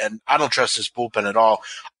horrific, and I don't trust his bullpen at all.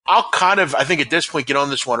 I think at this point, get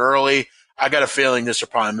on this one early. I got a feeling this will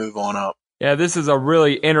probably move on up. Yeah, this is a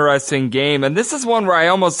really interesting game, and this is one where I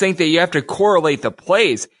almost think that you have to correlate the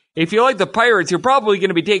plays. If you like the Pirates, you're probably going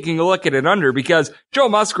to be taking a look at an under because Joe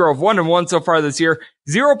Musgrove 1-1 so far this year,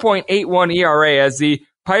 0.81 ERA as the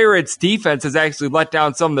Pirates defense has actually let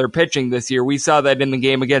down some of their pitching this year. We saw that in the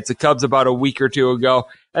game against the Cubs about a week or 2 ago.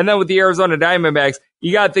 And then with the Arizona Diamondbacks,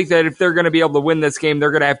 you got to think that if they're going to be able to win this game,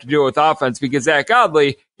 they're going to have to do it with offense because Zach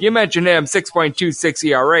Godley, you mentioned him, 6.26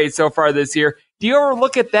 ERA so far this year. Do you ever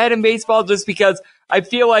look at that in baseball just because I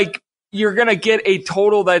feel like you're going to get a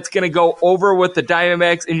total that's going to go over with the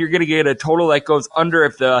Diamondbacks and you're going to get a total that goes under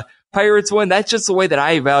if the Pirates win? That's just the way that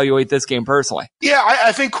I evaluate this game personally. Yeah,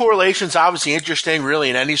 I think correlation's obviously interesting really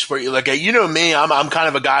in any sport you look at. You know me, I'm kind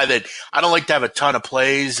of a guy that I don't like to have a ton of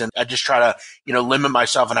plays and I just try to, limit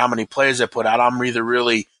myself on how many plays I put out. I'm either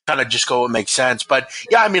really kind of just go what makes sense. But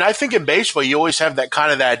yeah, I mean, I think in baseball you always have that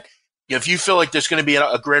kind of that, if you feel like there's going to be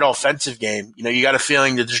a great offensive game, you got a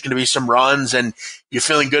feeling that there's going to be some runs and you're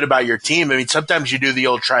feeling good about your team. I mean, sometimes you do the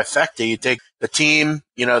old trifecta. You take the team,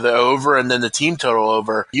 the over and then the team total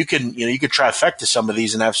over. You could trifecta some of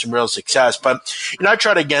these and have some real success. But, I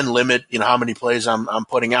try to again limit, how many plays I'm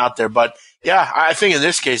putting out there. But yeah, I think in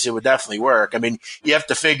this case it would definitely work. I mean, you have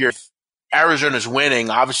to figure if Arizona's winning,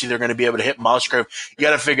 obviously they're going to be able to hit Musgrove. You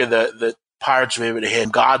got to figure the Pirates will be able to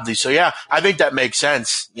hit Godley. So, yeah, I think that makes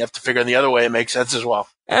sense. You have to figure in the other way it makes sense as well.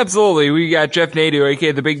 Absolutely. We got Jeff Nadeau,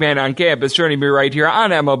 aka the big man on campus, joining me right here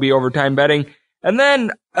on MLB Overtime Betting. And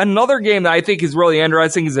then another game that I think is really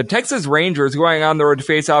interesting is the Texas Rangers going on the road to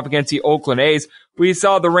face off against the Oakland A's. We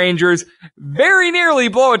saw the Rangers very nearly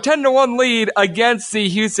blow a 10-1 lead against the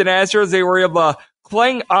Houston Astros. They were able to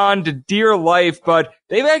cling on to dear life, but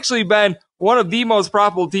they've actually been one of the most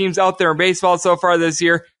profitable teams out there in baseball so far this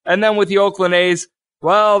year. And then with the Oakland A's,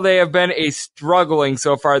 well, they have been struggling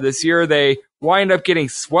so far this year. They wind up getting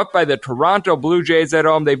swept by the Toronto Blue Jays at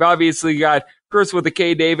home. They've obviously got Chris with the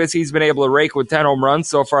K. Davis. He's been able to rake with 10 home runs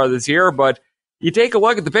so far this year. But you take a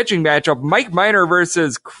look at the pitching matchup, Mike Minor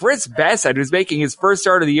versus Chris Bassett, who's making his first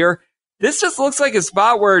start of the year. This just looks like a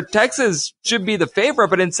spot where Texas should be the favorite,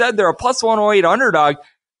 but instead they're a plus 108 underdog.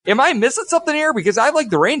 Am I missing something here? Because I like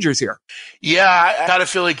the Rangers here. Yeah, I kind of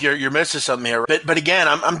feel like you're missing something here. But again,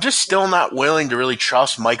 I'm just still not willing to really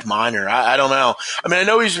trust Mike Minor. I don't know. I mean, I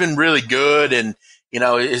know he's been really good, and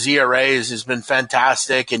his ERA has been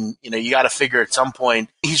fantastic, and you got to figure at some point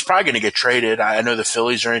he's probably going to get traded. I know the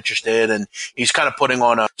Phillies are interested, and he's kind of putting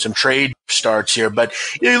on some trade starts here. But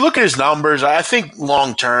you look at his numbers. I think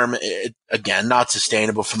long term, again, not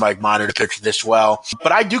sustainable for Mike Minor to pitch this well.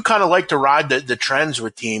 But I do kind of like to ride the trends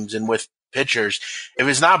with teams and with pitchers. If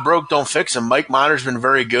it's not broke, don't fix him. Mike Minor's been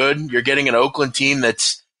very good. You're getting an Oakland team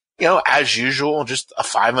that's, as usual, just a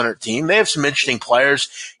 500 team. They have some interesting players.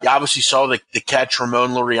 You obviously saw the catch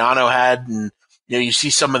Ramon Laureano had, and you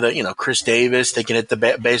see some of the, Chris Davis. They can hit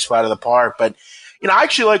the baseball out of the park. But I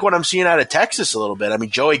actually like what I'm seeing out of Texas a little bit. I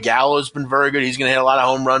mean, Joey Gallo's been very good. He's going to hit a lot of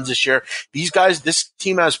home runs this year. These guys, this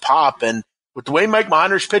team has pop, and with the way Mike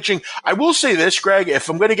Minor's pitching, I will say this, Greg, if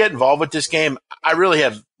I'm going to get involved with this game, I really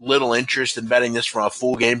have little interest in betting this from a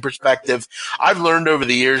full game perspective. I've learned over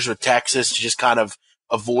the years with Texas to just kind of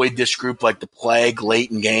avoid this group like the plague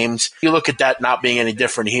late in games. You look at that not being any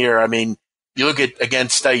different here. I mean, you look at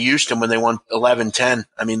against Houston when they won 11-10.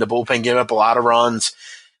 I mean, the bullpen gave up a lot of runs.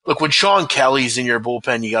 Look, when Sean Kelly's in your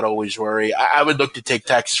bullpen, you got to always worry. I would look to take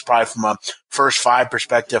Texas probably from a first five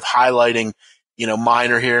perspective, highlighting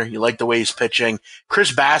Minor here. You like the way he's pitching.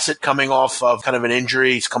 Chris Bassett coming off of kind of an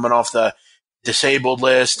injury. He's coming off the disabled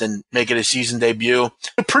list and making his season debut.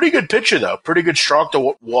 A pretty good pitcher, though. Pretty good strike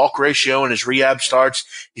to walk ratio in his rehab starts.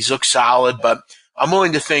 He's looked solid, but I'm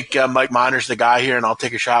willing to think Mike Minor's the guy here, and I'll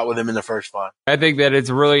take a shot with him in the first five. I think that it's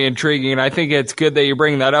really intriguing, and I think it's good that you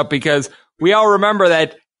bring that up because we all remember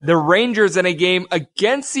that the Rangers in a game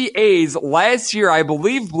against the A's last year, I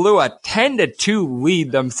believe, blew a 10-2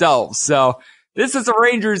 lead themselves. So this is a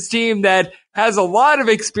Rangers team that has a lot of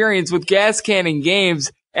experience with gas canning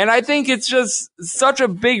games. And I think it's just such a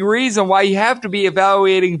big reason why you have to be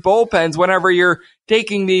evaluating bullpens whenever you're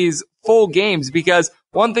taking these full games. Because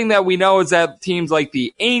one thing that we know is that teams like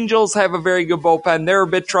the Angels have a very good bullpen. They're a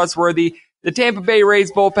bit trustworthy. The Tampa Bay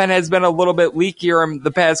Rays bullpen has been a little bit leakier in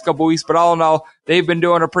the past couple weeks, but all in all, they've been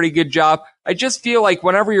doing a pretty good job. I just feel like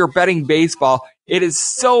whenever you're betting baseball, it is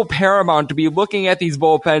so paramount to be looking at these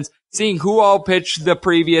bullpens, seeing who all pitched the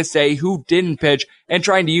previous day, who didn't pitch, and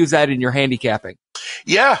trying to use that in your handicapping.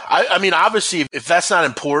 Yeah, I mean, obviously, if that's not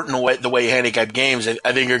important the way you handicap games,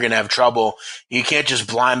 I think you're going to have trouble. You can't just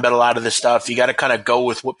blind bet a lot of this stuff. You got to kind of go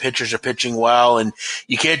with what pitchers are pitching well, and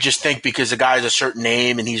you can't just think because the guy's a certain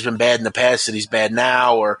name and he's been bad in the past that he's bad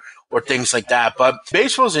now or things like that. But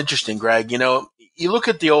baseball is interesting, Greg. You look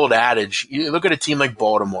at the old adage, you look at a team like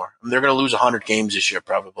Baltimore, and they're going to lose 100 games this year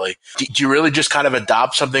probably. Do you really just kind of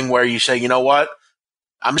adopt something where you say, you know what,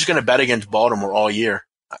 I'm just going to bet against Baltimore all year?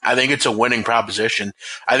 I think it's a winning proposition.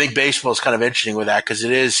 I think baseball is kind of interesting with that because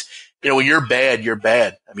it is, when you're bad, you're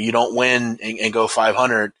bad. I mean, you don't win and go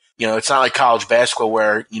 500. It's not like college basketball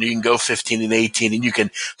where, you can go 15-18 and you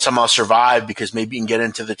can somehow survive because maybe you can get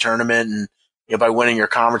into the tournament and, by winning your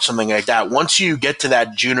conference, something like that. Once you get to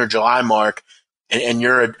that June or July mark and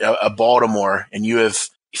you're a Baltimore and you have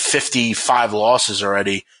 55 losses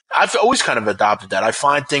already, I've always kind of adopted that. I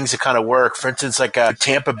find things that kind of work. For instance, like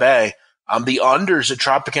Tampa Bay. The unders at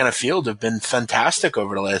Tropicana Field have been fantastic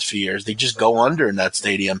over the last few years. They just go under in that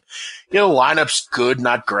stadium. Lineup's good,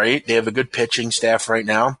 not great. They have a good pitching staff right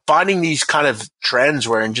now. Finding these kind of trends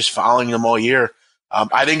where and just following them all year,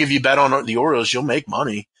 I think if you bet on the Orioles, you'll make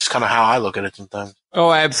money. It's kind of how I look at it sometimes.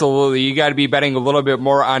 Oh, absolutely. You got to be betting a little bit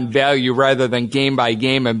more on value rather than game by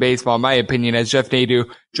game in baseball, in my opinion, as Jeff Nadeau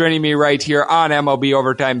joining me right here on MLB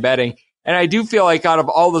Overtime Betting. And I do feel like out of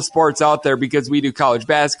all the sports out there, because we do college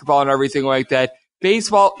basketball and everything like that,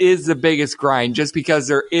 baseball is the biggest grind just because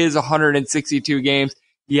there is 162 games.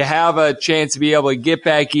 You have a chance to be able to get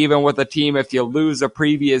back even with a team if you lose a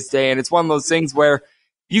previous day. And it's one of those things where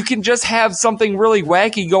you can just have something really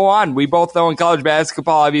wacky go on. We both know in college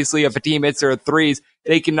basketball, obviously, if a team hits their threes,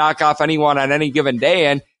 they can knock off anyone on any given day.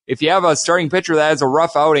 And if you have a starting pitcher that has a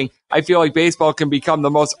rough outing, I feel like baseball can become the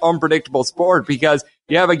most unpredictable sport because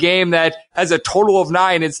you have a game that has a total of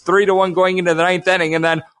 9. It's 3-1 going into the 9th inning. And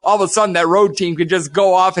then all of a sudden that road team could just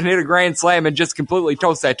go off and hit a grand slam and just completely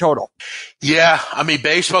toast that total. Yeah. I mean,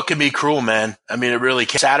 baseball can be cruel, man. I mean, it really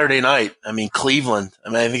can. Saturday night, I mean, Cleveland,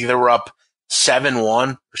 I think they were up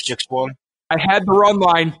 7-1 or 6-1. I had the run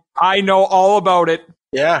line. I know all about it.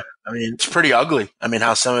 Yeah. I mean, it's pretty ugly. I mean,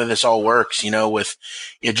 how some of this all works, with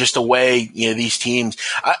just the way, these teams.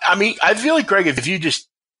 I mean, I feel like, Greg, if you just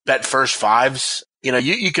bet first fives,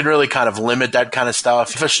 you can really kind of limit that kind of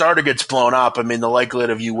stuff. If a starter gets blown up, I mean, the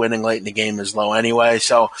likelihood of you winning late in the game is low anyway.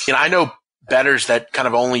 So, I know bettors that kind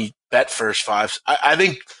of only bet first fives. I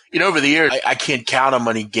think, over the years, I can't count how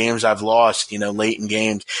many games I've lost, late in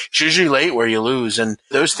games. It's usually late where you lose, and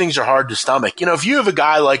those things are hard to stomach. If you have a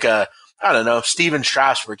guy like Steven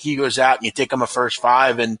Strasburg, he goes out and you take him a first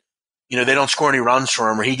five and, they don't score any runs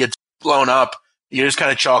for him or he gets blown up. You just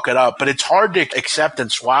kind of chalk it up. But it's hard to accept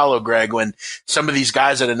and swallow, Greg, when some of these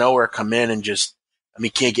guys out of nowhere come in and just,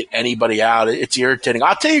 can't get anybody out. It's irritating.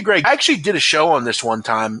 I'll tell you, Greg, I actually did a show on this one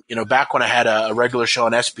time, back when I had a regular show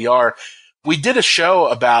on SBR. We did a show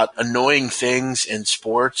about annoying things in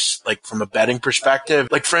sports, like from a betting perspective.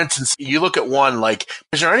 Like, for instance, you look at one, like,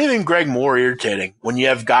 is there anything, Greg, more irritating when you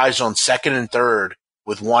have guys on second and third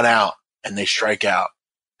with 1 out and they strike out?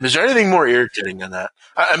 Is there anything more irritating than that?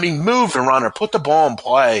 Move the runner, put the ball in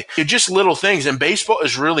play. It's just little things. And baseball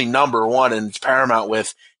is really number one and it's paramount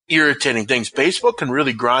with irritating things. Baseball can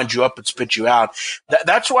really grind you up and spit you out.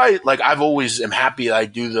 That's why, like, I've always am happy that I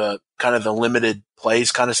do the kind of the limited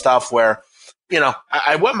plays kind of stuff where,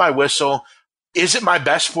 I wet my whistle. Is it my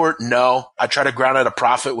best sport? No. I try to ground out a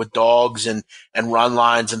profit with dogs and run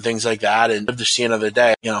lines and things like that and live to see another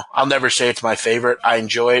day. I'll never say it's my favorite. I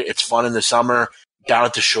enjoy it. It's fun in the summer. Down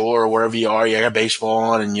at the shore or wherever you are, you got baseball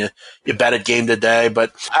on and you bet at game today.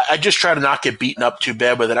 But I just try to not get beaten up too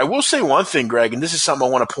bad with it. I will say one thing, Greg, and this is something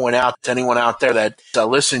I want to point out to anyone out there that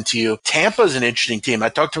listen to you. Tampa's an interesting team. I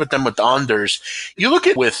talked about them with the unders. You look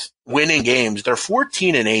at with winning games, they're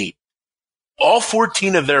 14-8. All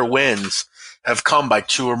 14 of their wins have come by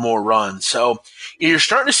 2 or more runs. So you're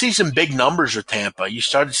starting to see some big numbers with Tampa. You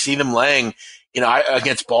start to see them laying,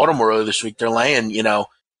 against Baltimore earlier this week, they're laying, 1-2,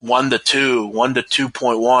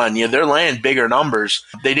 1-2.1. They're laying bigger numbers.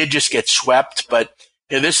 They did just get swept, but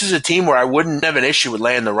this is a team where I wouldn't have an issue with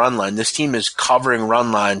laying the run line. This team is covering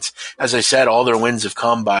run lines. As I said, all their wins have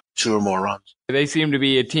come by 2 or more runs. They seem to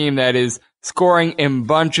be a team that is scoring in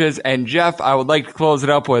bunches. And Jeff, I would like to close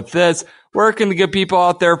it up with this. Where can the good people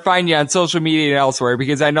out there find you on social media and elsewhere?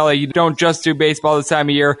 Because I know that you don't just do baseball this time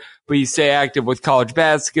of year, but you stay active with college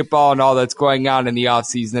basketball and all that's going on in the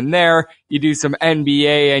offseason there. You do some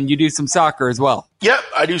NBA and you do some soccer as well. Yep,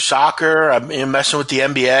 I do soccer. I'm messing with the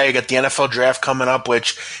NBA. I got the NFL draft coming up,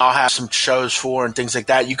 which I'll have some shows for and things like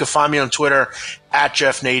that. You can find me on Twitter at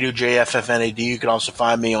Jeff Nadu, JFFNAD. You can also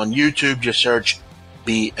find me on YouTube. Just search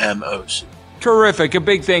BMOC. Terrific. A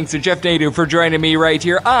big thanks to Jeff Nadu for joining me right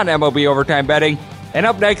here on MLB Overtime Betting. And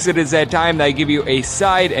up next, it is that time that I give you a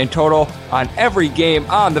side and total on every game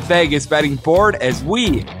on the Vegas betting board as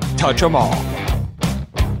we touch them all.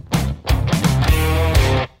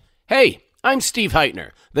 Hey, I'm Steve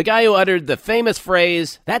Heitner, the guy who uttered the famous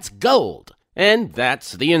phrase, "That's gold." And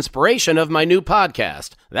that's the inspiration of my new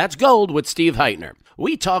podcast, That's Gold with Steve Heitner.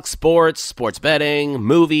 We talk sports, sports betting,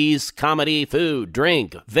 movies, comedy, food,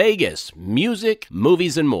 drink, Vegas, music,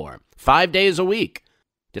 movies, and more. 5 days a week.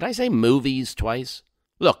 Did I say movies twice?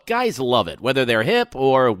 Look, guys love it, whether they're hip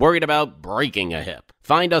or worried about breaking a hip.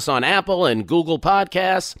 Find us on Apple and Google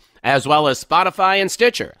Podcasts, as well as Spotify and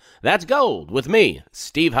Stitcher. That's Gold with me,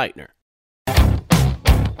 Steve Heitner.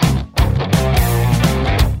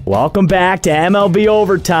 Welcome back to MLB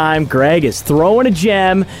Overtime. Greg is throwing a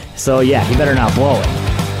gem, so yeah, he better not blow it.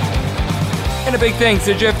 And a big thanks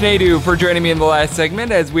to Jeff Nadu for joining me in the last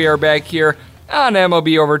segment as we are back here on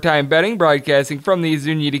MLB Overtime Betting, broadcasting from the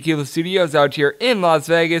Azuña Tequila Studios out here in Las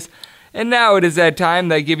Vegas. And now it is that time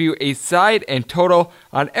that I give you a side and total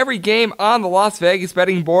on every game on the Las Vegas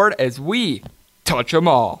betting board as we touch them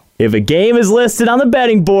all. If a game is listed on the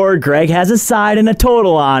betting board, Greg has a side and a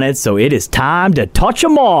total on it, so it is time to touch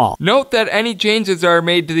them all. Note that any changes that are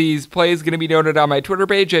made to these plays going to be noted on my Twitter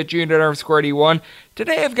page at June_81.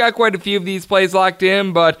 Today I've got quite a few of these plays locked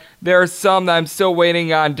in, but there are some that I'm still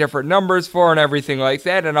waiting on different numbers for and everything like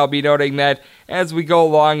that, and I'll be noting that as we go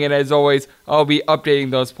along, and as always, I'll be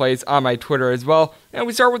updating those plays on my Twitter as well. And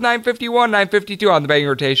we start with 951, 952 on the betting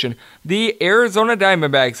rotation. The Arizona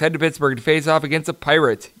Diamondbacks head to Pittsburgh to face off against the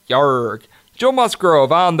Pirates. Yarg. Joe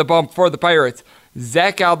Musgrove on the bump for the Pirates.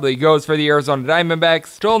 Zach Godley goes for the Arizona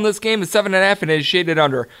Diamondbacks. Total in this game is 7.5 and is shaded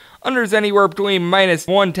under. Under is anywhere between minus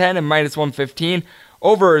 110 and minus 115.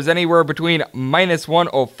 Over is anywhere between minus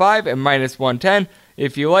 105 and minus 110.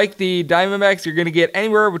 If you like the Diamondbacks, you're going to get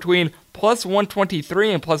anywhere between plus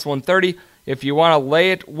 123 and plus 130. If you want to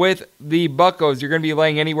lay it with the Buccos, you're going to be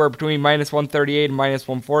laying anywhere between minus 138 and minus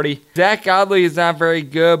 140. Zach Godley is not very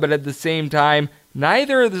good, but at the same time,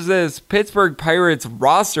 neither is this Pittsburgh Pirates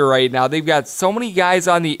roster right now. They've got so many guys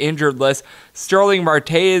on the injured list. Sterling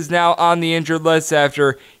Marte is now on the injured list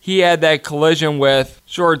after he had that collision with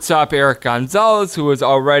shortstop Eric Gonzalez, who was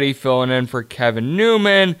already filling in for Kevin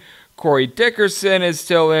Newman. Corey Dickerson is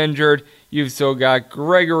still injured. You've still got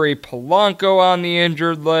Gregory Polanco on the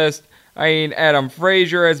injured list. I mean, Adam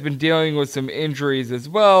Frazier has been dealing with some injuries as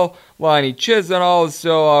well. Lonnie Chisenhall is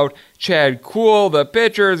still out. Chad Kuhl, the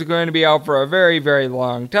pitcher, is going to be out for a very, very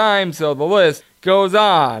long time. So the list goes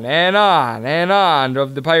on and on and on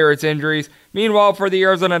of the Pirates' injuries. Meanwhile, for the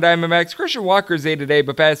Arizona Diamondbacks, Christian Walker's day-to-day,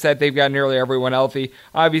 but past that, they've got nearly everyone healthy.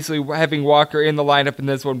 Obviously, having Walker in the lineup in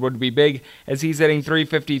this one would be big, as he's hitting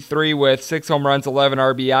 .353 with 6 home runs, 11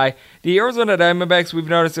 RBI. The Arizona Diamondbacks, we've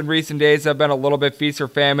noticed in recent days, have been a little bit feast or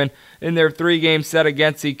famine in their 3-game set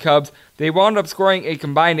against the Cubs. They wound up scoring a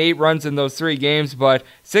combined 8 runs in those 3 games, but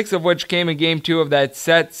 6 of which came in Game 2 of that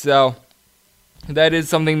set, so that is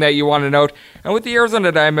something that you want to note. And with the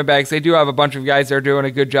Arizona Diamondbacks, they do have a bunch of guys that are doing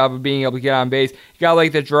a good job of being able to get on base. You got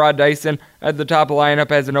like the Gerard Dyson at the top of the lineup,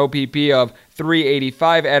 has an OPP of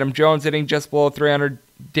 .385. Adam Jones hitting just below 300.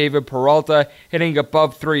 David Peralta hitting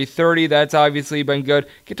above .330. That's obviously been good.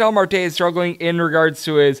 Ketel Marte is struggling in regards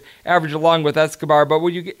to his average along with Escobar, but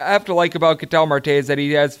what you have to like about Ketel Marte is that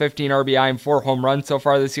he has 15 RBI and 4 home runs so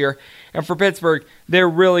far this year. And for Pittsburgh, they're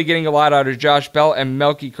really getting a lot out of Josh Bell and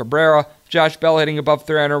Melky Cabrera. Josh Bell hitting above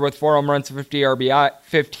 .300 with 4 home runs and 15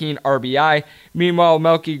 RBI. Meanwhile,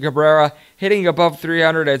 Melky Cabrera hitting above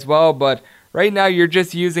 .300 as well, but right now, you're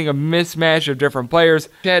just using a mismatch of different players.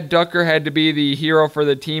 Chad Ducker had to be the hero for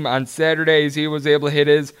the team on Saturday as he was able to hit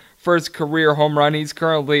his first career home run. He's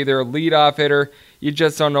currently their leadoff hitter. You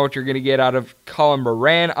just don't know what you're going to get out of Colin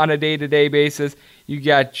Moran on a day-to-day basis. You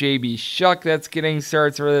got J.B. Shuck that's getting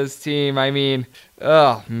starts for this team. I mean,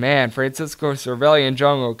 oh man, Francisco Cervelli and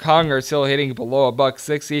Jung Okong are still hitting below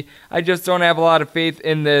 $160. I just don't have a lot of faith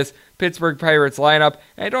in this Pittsburgh Pirates lineup,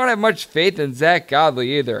 and I don't have much faith in Zach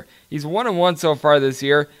Godley either. He's 1-1 so far this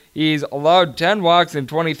year. He's allowed 10 walks in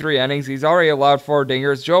 23 innings. He's already allowed 4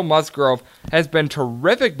 dingers. Joe Musgrove has been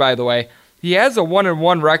terrific, by the way. He has a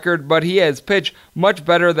 1-1 record, but he has pitched much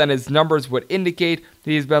better than his numbers would indicate.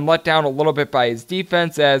 He's been let down a little bit by his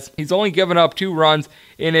defense as he's only given up 2 runs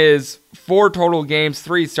in his 4 total games,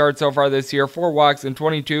 3 starts so far this year, 4 walks in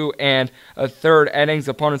 22 and a third innings.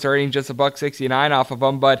 Opponents are hitting just $1.69 off of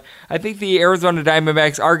him, but I think the Arizona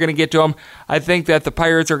Diamondbacks are going to get to him. I think that the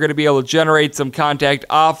Pirates are going to be able to generate some contact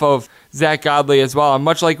off of Zach Godley as well. And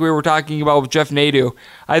much like we were talking about with Jeff Nadeau,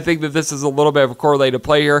 I think that this is a little bit of a correlated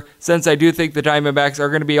play here. Since I do think the Diamondbacks are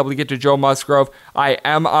going to be able to get to Joe Musgrove, I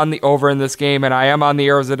am on the over in this game, and I am on the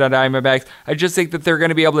Arizona Diamondbacks. I just think that they're going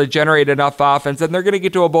to be able to generate enough offense, and they're going to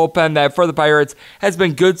get to a bullpen that, for the Pirates, has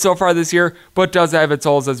been good so far this year, but does have its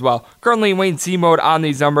holes as well. Currently in wait-and-see mode on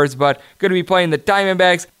these numbers, but going to be playing the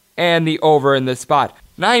Diamondbacks and the over in this spot.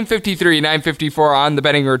 9:53, 9:54 on the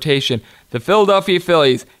betting rotation. The Philadelphia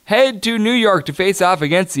Phillies head to New York to face off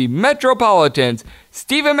against the Metropolitans.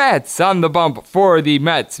 Steven Matz on the bump for the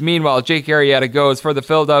Mets. Meanwhile, Jake Arrieta goes for the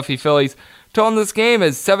Philadelphia Phillies. Total in this game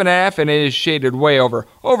is 7.5, and it is shaded way over.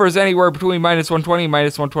 Over is anywhere between minus 120 and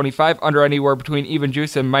minus 125. Under anywhere between even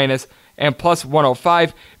juice and minus and plus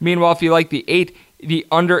 105. Meanwhile, if you like the 8, the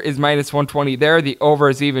under is minus 120 there. The over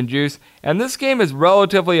is even juice. And this game is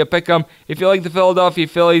relatively a pick'em. If you like the Philadelphia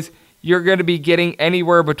Phillies, you're going to be getting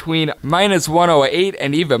anywhere between minus 108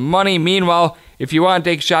 and even money. Meanwhile, if you want to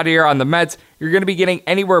take a shot here on the Mets, you're going to be getting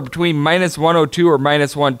anywhere between minus 102 or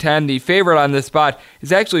minus 110. The favorite on this spot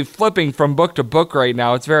is actually flipping from book to book right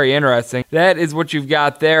now. It's very interesting. That is what you've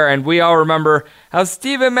got there, and we all remember how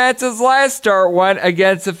Steven Matz's last start went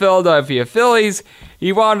against the Philadelphia Phillies.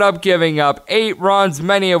 He wound up giving up 8 runs,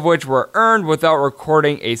 many of which were earned without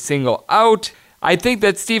recording a single out. I think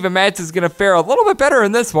that Steven Matz is going to fare a little bit better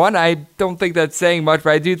in this one. I don't think that's saying much, but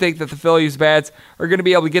I do think that the Phillies bats are going to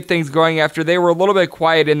be able to get things going after they were a little bit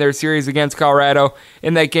quiet in their series against Colorado.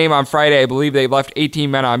 In that game on Friday, I believe they left 18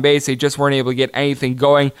 men on base. They just weren't able to get anything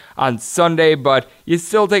going on Sunday, but you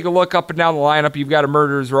still take a look up and down the lineup. You've got a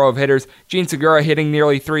murderer's row of hitters. Gene Segura hitting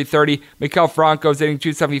nearly .330. Maikel Franco's hitting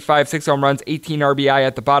 .275, 6 home runs, 18 RBI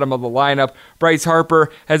at the bottom of the lineup. Bryce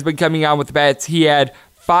Harper has been coming on with the bats. He had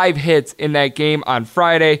 5 hits in that game on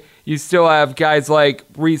Friday. You still have guys like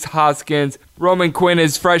Rhys Hoskins. Roman Quinn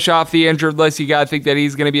is fresh off the injured list. You got to think that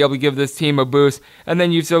he's going to be able to give this team a boost. And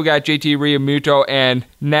then you've still got JT Realmuto and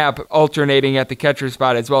Knapp alternating at the catcher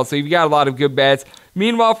spot as well. So you've got a lot of good bats.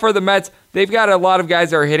 Meanwhile, for the Mets, they've got a lot of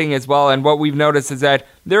guys that are hitting as well. And what we've noticed is that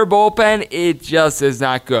their bullpen, it just is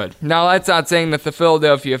not good. Now, that's not saying that the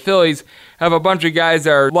Philadelphia Phillies have a bunch of guys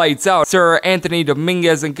that are lights out. Sir Anthony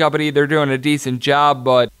Dominguez and company, they're doing a decent job,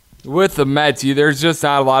 but with the Mets, there's just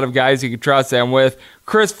not a lot of guys you can trust them with.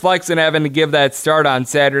 Chris Flexen having to give that start on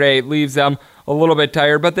Saturday leaves them a little bit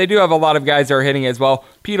tired, but they do have a lot of guys that are hitting as well.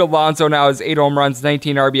 Pete Alonso now has 8 home runs,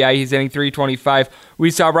 19 RBI. He's hitting .325.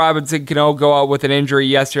 We saw Robinson Cano go out with an injury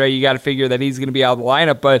yesterday. You got to figure that he's going to be out of the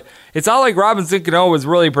lineup, but it's not like Robinson Cano was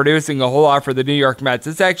really producing a whole lot for the New York Mets.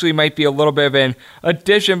 This actually might be a little bit of an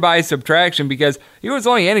addition by subtraction because he was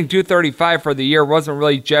only hitting .235 for the year, wasn't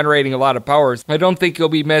really generating a lot of powers. I don't think he'll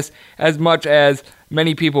be missed as much as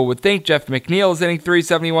many people would think. Jeff McNeil is hitting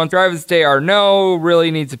 .371. Travis d'Arnaud really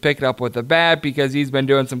needs to pick it up with the bat because he's been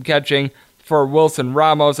doing some catching for Wilson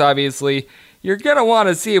Ramos, obviously. You're going to want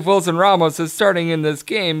to see if Wilson Ramos is starting in this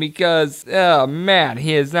game because, oh man,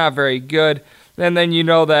 he is not very good. And then you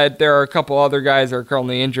know that there are a couple other guys that are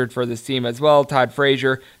currently injured for this team as well. Todd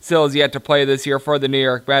Frazier still has yet to play this year for the New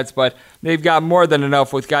York Mets, but they've got more than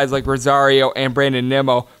enough with guys like Rosario and Brandon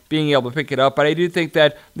Nimmo being able to pick it up. But I do think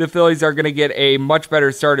that the Phillies are going to get a much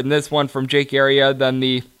better start in this one from Jake Arrieta than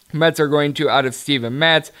the Mets are going to out of Steven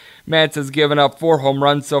Matz. Matz has given up 4 home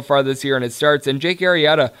runs so far this year in his starts, and Jake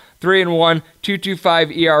Arrieta, 3-1,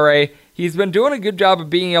 2.25 ERA. He's been doing a good job of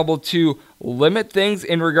being able to limit things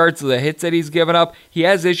in regards to the hits that he's given up. He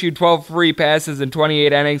has issued 12 free passes in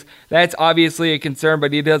 28 innings. That's obviously a concern,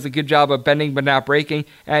 but he does a good job of bending but not breaking.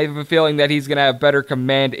 And I have a feeling that he's going to have better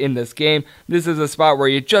command in this game. This is a spot where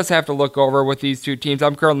you just have to look over with these two teams.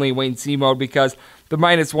 I'm currently in wait-and-see mode because the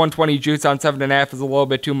minus 120 juice on 7.5 is a little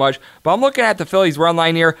bit too much. But I'm looking at the Phillies run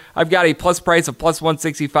line here. I've got a plus price of plus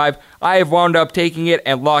 165. I have wound up taking it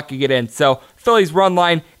and locking it in. So Phillies run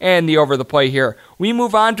line and the over the play here. We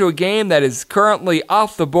move on to a game that is currently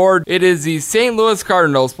off the board. It is the St. Louis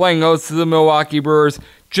Cardinals playing host to the Milwaukee Brewers.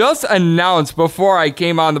 Just announced before I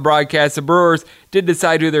came on the broadcast, the Brewers did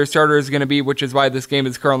decide who their starter is going to be, which is why this game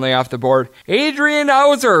is currently off the board. Adrian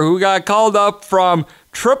Hauser, who got called up from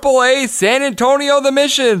AAA San Antonio the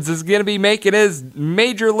Missions, is going to be making his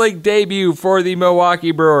major league debut for the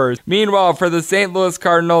Milwaukee Brewers. Meanwhile, for the St. Louis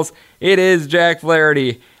Cardinals, it is Jack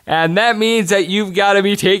Flaherty. And that means that you've got to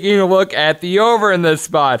be taking a look at the over in this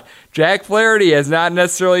spot. Jack Flaherty has not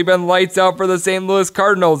necessarily been lights out for the St. Louis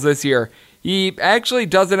Cardinals this year. He actually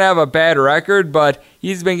doesn't have a bad record, but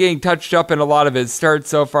he's been getting touched up in a lot of his starts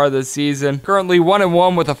so far this season. Currently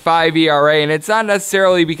 1-1 with a 5 ERA, and it's not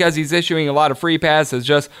necessarily because he's issuing a lot of free passes,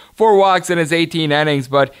 just 4 walks in his 18 innings,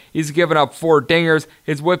 but he's given up 4 dingers.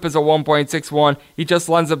 His whip is a 1.61. He just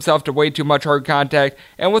lends himself to way too much hard contact.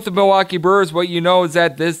 And with the Milwaukee Brewers, what you know is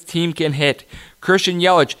that this team can hit. Christian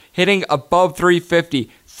Yelich hitting above 350.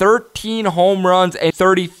 13 home runs and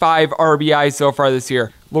 35 RBI so far this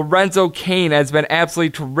year. Lorenzo Cain has been absolutely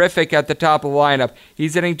terrific at the top of the lineup.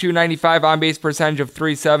 He's hitting .295, on-base percentage of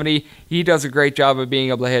 .370. He does a great job of being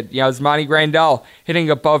able to hit. Yasmani Grandal hitting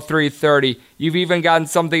above .330. You've even gotten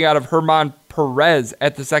something out of Herman Perez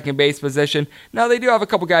at the second base position. Now, they do have a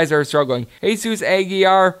couple guys that are struggling. Jesus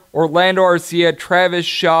Aguilar, Orlando Arcia, Travis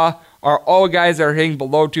Shaw are all guys that are hitting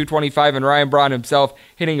below .225, and Ryan Braun himself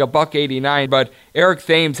hitting a .189. But Eric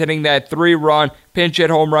Thames hitting that 3-run pinch hit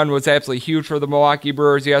home run was absolutely huge for the Milwaukee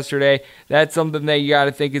Brewers yesterday. That's something that you got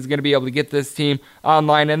to think is going to be able to get this team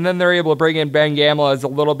online. And then they're able to bring in Ben Gamel as a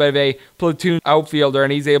little bit of a platoon outfielder,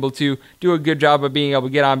 and he's able to do a good job of being able to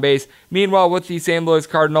get on base. Meanwhile, with the St. Louis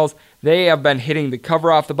Cardinals, they have been hitting the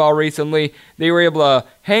cover off the ball recently. They were able to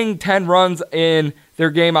hang 10 runs in their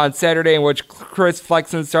game on Saturday, in which Chris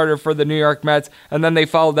Flexen started for the New York Mets, and then they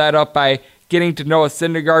followed that up by getting to Noah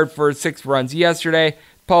Syndergaard for 6 runs yesterday.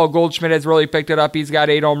 Paul Goldschmidt has really picked it up. He's got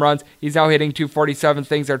 8 home runs. He's now hitting .247.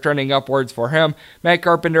 Things are trending upwards for him. Matt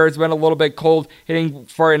Carpenter has been a little bit cold, hitting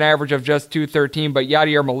for an average of just .213, but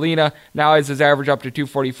Yadier Molina now has his average up to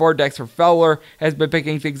 .244. Dexter Fowler has been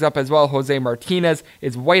picking things up as well. Jose Martinez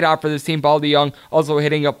is white hot for this team. Baldy Young also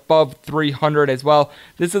hitting above .300 as well.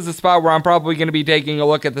 This is a spot where I'm probably going to be taking a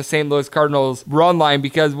look at the St. Louis Cardinals run line,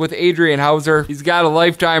 because with Adrian Hauser, he's got a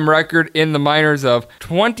lifetime record in the minors of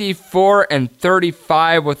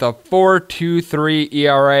 24-35 with a 4.23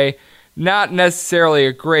 ERA. not necessarily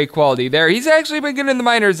a great quality there. He's actually been good in the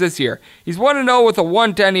minors this year. He's 1-0 with a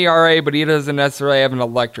 1.10 ERA, but he doesn't necessarily have an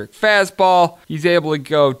electric fastball. He's able to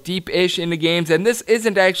go deep-ish into games, and this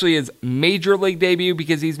isn't actually his major league debut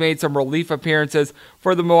because he's made some relief appearances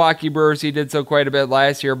for the Milwaukee Brewers. He did so quite a bit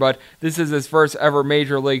last year, but this is his first ever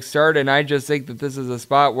major league start, and I just think that this is a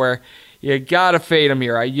spot where you gotta fade him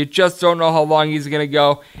here. You just don't know how long he's gonna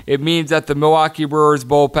go. It means that the Milwaukee Brewers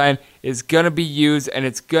bullpen is going to be used, and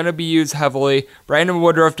it's going to be used heavily. Brandon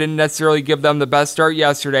Woodruff didn't necessarily give them the best start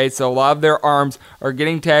yesterday, so a lot of their arms are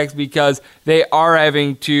getting taxed because they are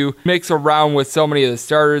having to mix around with so many of the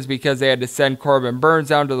starters because they had to send Corbin Burns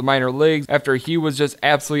down to the minor leagues after he was just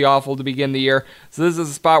absolutely awful to begin the year. So this is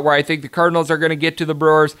a spot where I think the Cardinals are going to get to the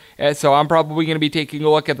Brewers, and so I'm probably going to be taking a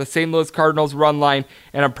look at the St. Louis Cardinals run line,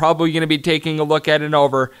 and I'm probably going to be taking a look at an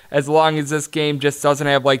over as long as this game just doesn't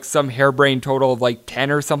have like some harebrained total of like 10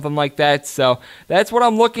 or something like that. So that's what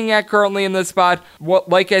I'm looking at currently in this spot.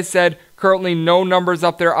 Like I said, currently no numbers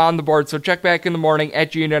up there on the board, so check back in the morning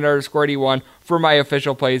at @GUnit_81 for my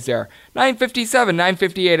official plays there. 9:57,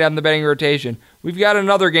 9:58 on the betting rotation. We've got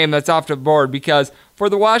another game that's off the board because for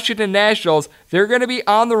the Washington Nationals, they're going to be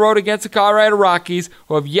on the road against the Colorado Rockies,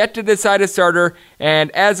 who have yet to decide a starter,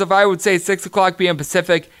 and as of, I would say, 6 o'clock p.m.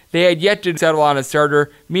 Pacific, they had yet to settle on a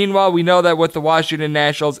starter. Meanwhile, we know that with the Washington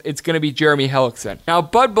Nationals, it's going to be Jeremy Hellickson. Now,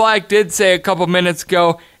 Bud Black did say a couple minutes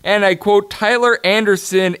ago, and I quote, Tyler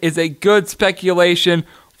Anderson is a good speculation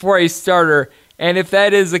for a starter. And if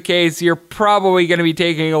that is the case, you're probably going to be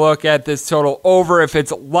taking a look at this total over if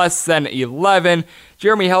it's less than 11.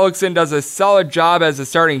 Jeremy Hellickson does a solid job as a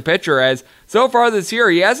starting pitcher, as so far this year,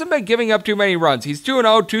 he hasn't been giving up too many runs. He's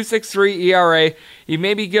 2-0, 2.63 ERA. He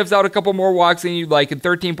maybe gives out a couple more walks than you'd like. In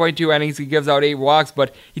 13.2 innings, he gives out 8 walks,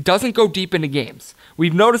 but he doesn't go deep into games.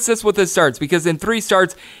 We've noticed this with his starts, because in 3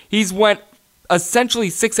 starts, he's went essentially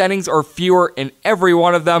 6 innings or fewer in every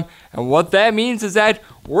one of them. And what that means is that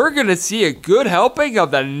we're going to see a good helping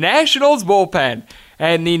of the Nationals bullpen.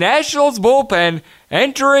 And the Nationals bullpen,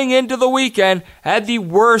 entering into the weekend, had the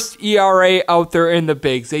worst ERA out there in the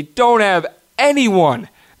bigs. They don't have anyone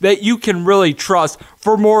that you can really trust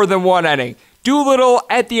for more than 1 inning. Doolittle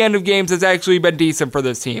at the end of games has actually been decent for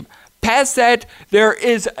this team. Past that, there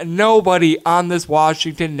is nobody on this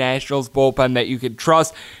Washington Nationals bullpen that you can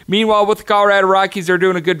trust. Meanwhile, with the Colorado Rockies, they're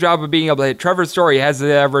doing a good job of being able to hit. Trevor Story has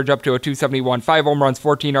the average up to a 271, 5 home runs,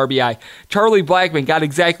 14 RBI. Charlie Blackmon got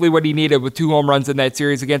exactly what he needed with 2 home runs in that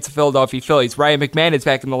series against the Philadelphia Phillies. Ryan McMahon is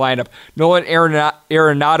back in the lineup. Nolan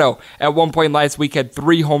Arenado at one point last week had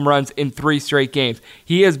 3 home runs in 3 straight games.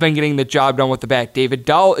 He has been getting the job done with the bat. David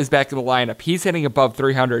Dahl is back in the lineup. He's hitting above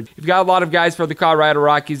 300. You've got a lot of guys for the Colorado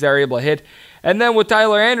Rockies that are able to hit. And then with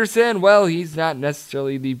Tyler Anderson, well, he's not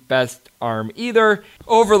necessarily the best arm either.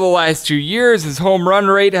 Over the last 2 years, his home run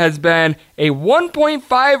rate has been a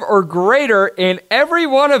 1.5 or greater in every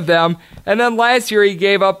one of them. And then last year, he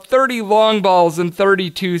gave up 30 long balls in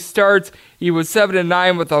 32 starts. He was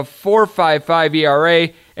 7-9 with a 4.55 ERA.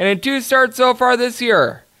 And in 2 starts so far this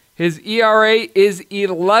year, his ERA is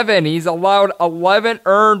 11. He's allowed 11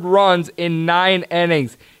 earned runs in 9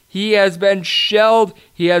 innings. He has been shelled.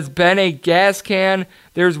 He has been a gas can.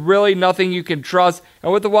 There's really nothing you can trust.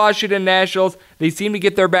 And with the Washington Nationals, they seem to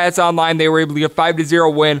get their bats online. They were able to get a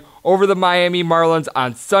 5-0 win over the Miami Marlins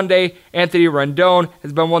on Sunday. Anthony Rendon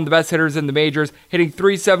has been one of the best hitters in the majors, hitting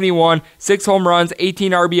 .371, 6 home runs,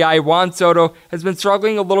 18 RBI. Juan Soto has been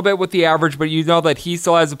struggling a little bit with the average, but you know that he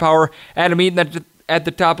still has the power. Adam Eaton at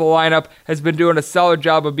the top of the lineup has been doing a solid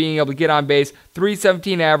job of being able to get on base.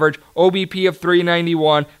 .317 average, OBP of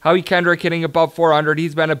 .391. Howie Kendrick hitting above .400.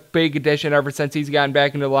 He's been a big addition ever since he's gotten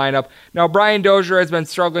back into the lineup. Now, Brian Dozier has been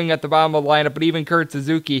struggling at the bottom of the lineup, but even Kurt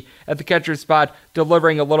Suzuki at the catcher spot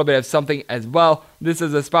delivering a little bit of something as well. This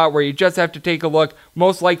is a spot where you just have to take a look,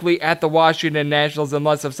 most likely at the Washington Nationals,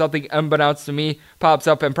 unless if something unbeknownst to me pops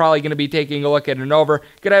up. I'm probably going to be taking a look at an over.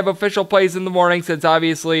 Going to have official plays in the morning, since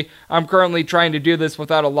obviously I'm currently trying to do this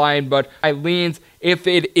without a line, but I leans, if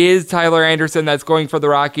it is Tyler Anderson that's going for the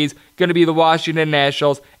Rockies, going to be the Washington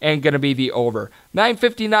Nationals and going to be the over.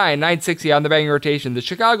 9:59, 9:60 on the betting rotation. The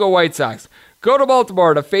Chicago White Sox go to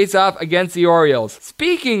Baltimore to face off against the Orioles.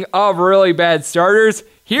 Speaking of really bad starters,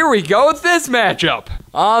 here we go with this matchup.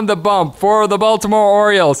 On the bump for the Baltimore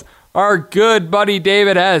Orioles, our good buddy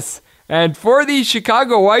David Hess. And for the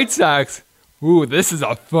Chicago White Sox, this is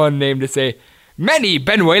a fun name to say, Manny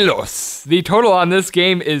Benuelos. The total on this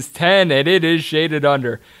game is 10, and it is shaded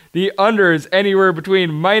under. The under is anywhere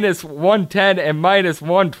between minus 110 and minus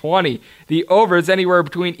 120. The over is anywhere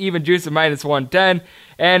between even juice and minus 110.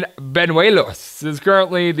 And Benuelos is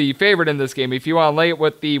currently the favorite in this game. If you want to lay it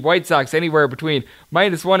with the White Sox, anywhere between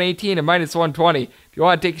minus 118 and minus 120. If you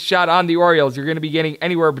want to take a shot on the Orioles, you're going to be getting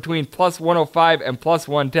anywhere between plus 105 and plus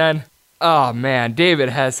 110. Oh man, David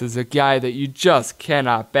Hess is a guy that you just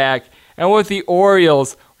cannot back. And with the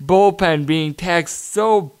Orioles bullpen being taxed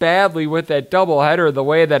so badly with that doubleheader the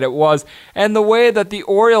way that it was, and the way that the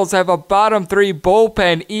Orioles have a bottom 3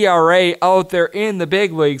 bullpen ERA out there in the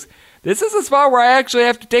big leagues, this is a spot where I actually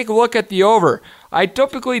have to take a look at the over. I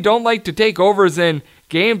typically don't like to take overs in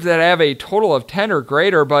games that have a total of 10 or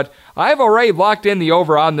greater, but I've already locked in the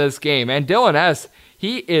over on this game, and Dylan Hess,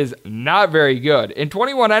 he is not very good. In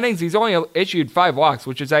 21 innings, he's only issued 5 walks,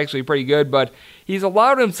 which is actually pretty good, but he's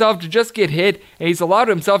allowed himself to just get hit, and he's allowed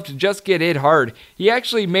himself to just get hit hard. He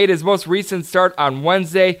actually made his most recent start on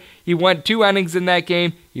Wednesday. He went 2 innings in that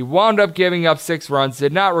game. He wound up giving up 6 runs,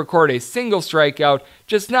 did not record a single strikeout,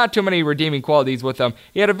 just not too many redeeming qualities with him.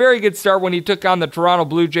 He had a very good start when he took on the Toronto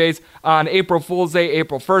Blue Jays on April Fool's Day,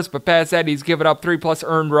 April 1st, but past that, he's given up 3+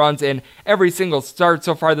 earned runs in every single start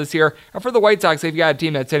so far this year. And for the White Sox, they've got a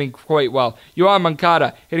team that's hitting quite well. Yohan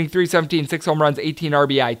Moncada hitting .317, 6 home runs, 18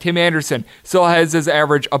 RBI. Tim Anderson still has his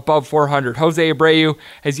average above 400. Jose Abreu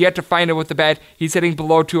has yet to find it with the bat. He's hitting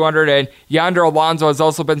below 200, and Yonder Alonso has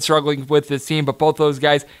also been struggling with this team, but both those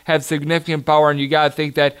guys have significant power, and you got to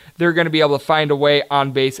think that they're going to be able to find a way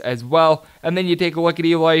on base as well. And then you take a look at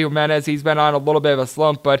Eloy Jimenez. He's been on a little bit of a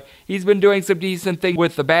slump, but he's been doing some decent things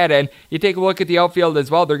with the bat. And you take a look at the outfield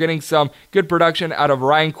as well. They're getting some good production out of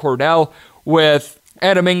Ryan Cordell, with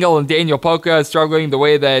Adam Engel and Daniel Polka struggling the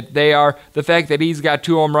way that they are. The fact that he's got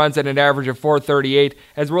 2 home runs at an average of .438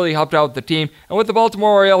 has really helped out the team. And with the Baltimore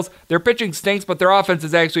Orioles, their pitching stinks, but their offense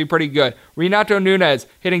is actually pretty good. Renato Nunez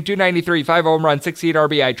hitting .293, 5 home runs, 16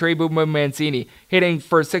 RBI. Trey Boom Mancini hitting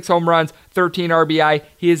for 6 home runs, 13 RBI.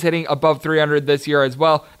 He is hitting above 300 this year as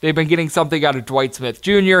well. They've been getting something out of Dwight Smith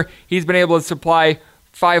Jr. He's been able to supply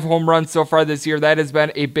 5 home runs so far this year. That has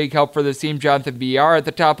been a big help for this team. Jonathan Villar at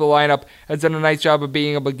the top of the lineup has done a nice job of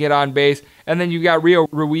being able to get on base. And then you got Rio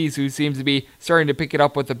Ruiz, who seems to be starting to pick it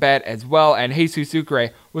up with the bat as well. And Jesus Sucre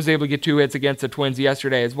was able to get 2 hits against the Twins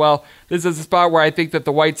yesterday as well. This is a spot where I think that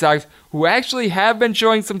the White Sox, who actually have been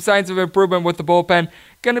showing some signs of improvement with the bullpen,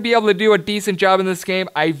 going to be able to do a decent job in this game.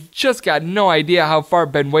 I've just got no idea how far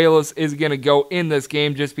Benuelos is going to go in this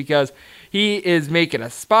game, just because he is making a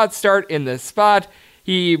spot start in this spot.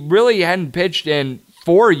 He really hadn't pitched in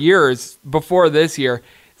 4 years before this year.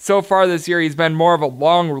 So far this year, he's been more of a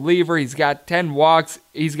long reliever. He's got 10 walks.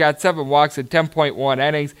 He's got 7 walks in 10.1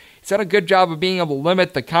 innings. He's done a good job of being able to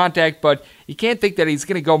limit the contact, but you can't think that he's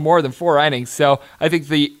going to go more than 4 innings. So I think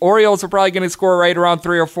the Orioles are probably going to score right around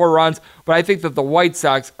 3 or 4 runs, but I think that the White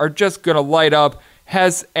Sox are just going to light up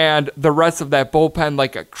Hess and the rest of that bullpen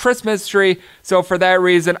like a Christmas tree. So for that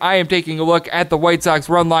reason, I am taking a look at the White Sox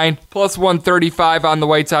run line. Plus 135 on the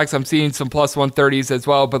White Sox. I'm seeing some plus 130s as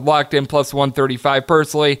well, but locked in plus 135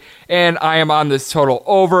 personally. And I am on this total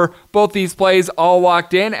over. Both these plays all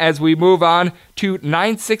locked in as we move on to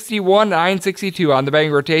 961, 962 on the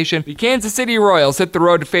betting rotation. The Kansas City Royals hit the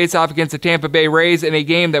road to face off against the Tampa Bay Rays in a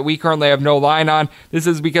game that we currently have no line on. This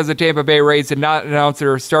is because the Tampa Bay Rays did not announce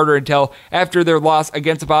their starter until after their loss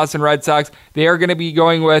against the Boston Red Sox. They are going to be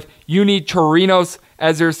going with Yuni Chirinos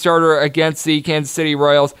as their starter against the Kansas City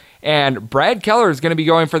Royals. And Brad Keller is going to be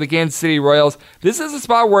going for the Kansas City Royals. This is a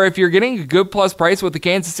spot where if you're getting a good plus price with the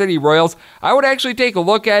Kansas City Royals, I would actually take a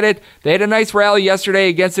look at it. They had a nice rally yesterday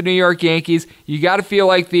against the New York Yankees. You got to feel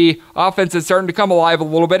like the offense is starting to come alive a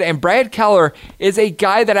little bit. And Brad Keller is a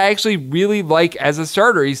guy that I actually really like as a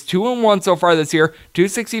starter. He's 2-1 so far this year,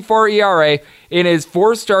 2.64 ERA. In his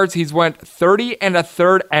 4 starts, he's went 30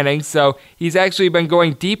 1/3 innings, so he's actually been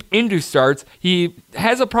going deep into starts. He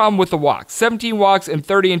has a problem with the walks. 17 walks in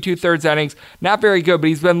 30 2/3 innings. Not very good, but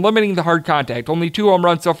he's been limiting the hard contact. Only 2 home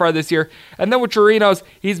runs so far this year. And then with Chirinos,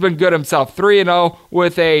 he's been good himself. 3-0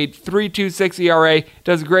 with a 3.26 ERA.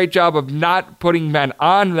 Does a great job of not putting men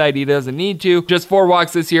on that he doesn't need to. Just 4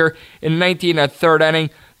 walks this year in 19 1/3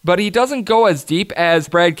 inning. But he doesn't go as deep as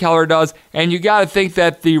Brad Keller does, and you got to think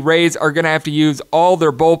that the Rays are going to have to use all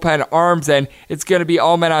their bullpen arms, and it's going to be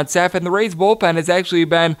all men on staff, and the Rays bullpen has actually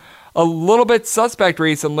been a little bit suspect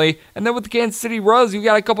recently. And then with the Kansas City Royals, you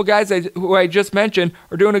got a couple guys who I just mentioned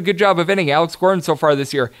are doing a good job of hitting. Alex Gordon so far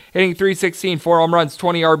this year, hitting .316, 4 home runs,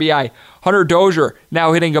 20 RBI. Hunter Dozier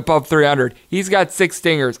now hitting above 300. He's got 6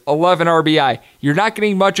 stingers, 11 RBI. You're not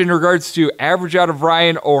getting much in regards to average out of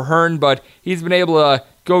Ryan O'Hearn, but he's been able to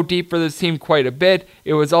go deep for this team quite a bit.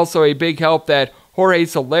 It was also a big help that Jorge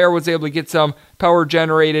Soler was able to get some power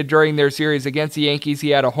generated during their series against the Yankees. He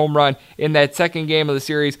had a home run in that second game of the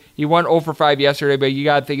series. He went 0 for 5 yesterday, but you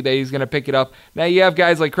got to think that he's going to pick it up. Now you have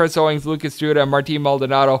guys like Chris Owings, Lucas Duda, and Martin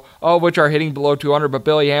Maldonado, all of which are hitting below 200, but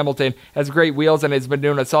Billy Hamilton has great wheels and has been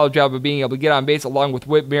doing a solid job of being able to get on base along with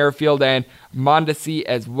Whit Merrifield and Mondesi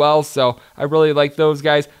as well, so I really like those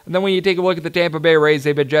guys. And then when you take a look at the Tampa Bay Rays,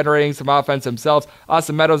 they've been generating some offense themselves.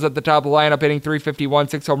 Austin Meadows at the top of the lineup, hitting .351,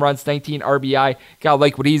 6 home runs, 19 RBI. Gotta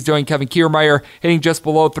like what he's doing. Kevin Kiermaier hitting just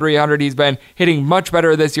below 300. He's been hitting much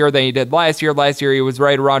better this year than he did last year. Last year he was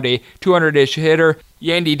right around a 200-ish hitter.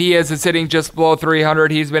 Yandy Diaz is hitting just below 300.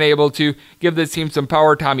 He's been able to give this team some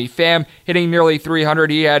power. Tommy Pham hitting nearly 300.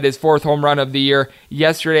 He had his 4th home run of the year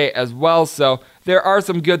yesterday as well, so there are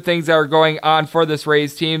some good things that are going on for this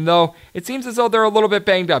Rays team, though it seems as though they're a little bit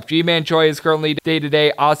banged up. G-Man Choi is currently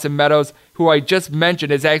day-to-day. Austin Meadows, who I just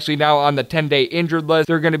mentioned, is actually now on the 10-day injured list.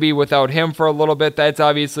 They're going to be without him for a little bit. That's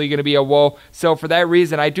obviously going to be a woe. So for that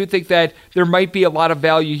reason, I do think that there might be a lot of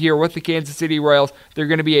value here with the Kansas City Royals. They're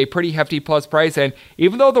going to be a pretty hefty plus price, and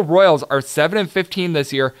even though the Royals are 7-15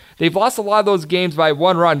 this year, they've lost a lot of those games by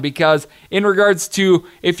 1 run because in regards to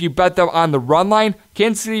if you bet them on the run line,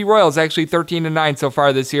 Kansas City Royals actually 13-9 so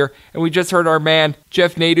far this year, and we just heard our man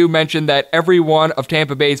Jeff Nadeau mention that every one of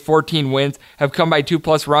Tampa Bay's 14 wins have come by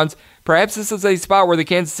 2+ runs. Perhaps this is a spot where the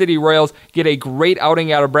Kansas City Royals get a great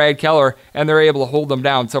outing out of Brad Keller and they're able to hold them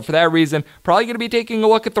down. So for that reason, probably going to be taking a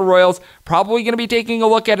look at the Royals, probably going to be taking a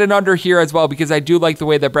look at an under here as well because I do like the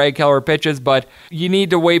way that Brad Keller pitches, but you need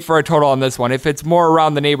to wait for a total on this one. If it's more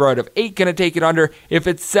around the neighborhood of 8, going to take it under. If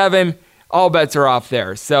it's 7, all bets are off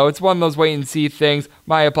there. So it's one of those wait and see things.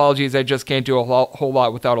 My apologies, I just can't do a whole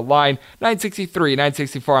lot without a line. 963,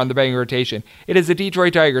 964 on the betting rotation. It is the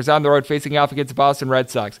Detroit Tigers on the road facing off against the Boston Red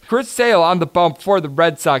Sox. Chris Sale on the bump for the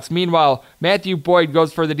Red Sox. Meanwhile, Matthew Boyd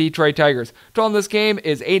goes for the Detroit Tigers. Total in this game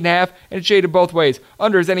is 8.5 and it's shaded both ways.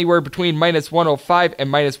 Under is anywhere between -105 and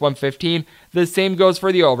 -115. The same goes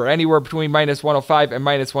for the over, anywhere between -105 and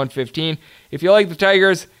 -115. If you like the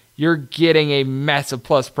Tigers, you're getting a massive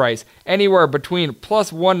plus price, anywhere between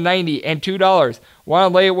 +190 and $2.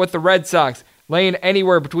 Want to lay it with the Red Sox, laying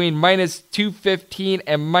anywhere between -215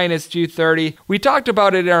 and -230. We talked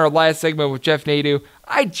about it in our last segment with Jeff Nadeau.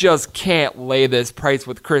 I just can't lay this price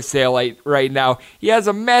with Chris Sale right now. He has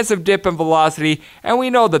a massive dip in velocity, and we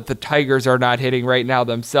know that the Tigers are not hitting right now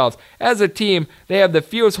themselves. As a team, they have the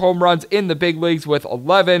fewest home runs in the big leagues with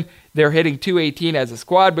 11. They're hitting .218 as a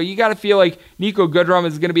squad, but you got to feel like Nico Goodrum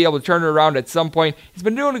is going to be able to turn it around at some point. He's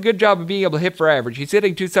been doing a good job of being able to hit for average. He's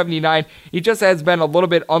hitting .279. He just has been a little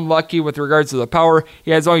bit unlucky with regards to the power.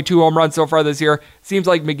 He has only 2 home runs so far this year. Seems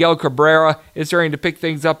like Miguel Cabrera is starting to pick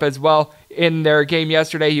things up as well. In their game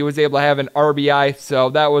yesterday, he was able to have an RBI, so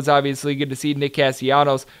that was obviously good to see. Nick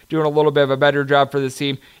Castellanos doing a little bit of a better job for this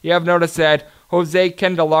team. You have noticed that Jose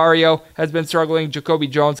Candelario has been struggling. Jacoby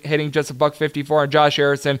Jones hitting just $154, and Josh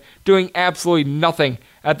Harrison doing absolutely nothing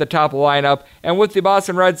at the top of the lineup. And with the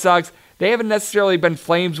Boston Red Sox, they haven't necessarily been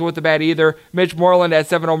flames with the bat either. Mitch Moreland at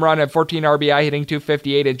 7 home run and 14 RBI hitting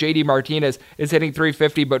 .258, and JD Martinez is hitting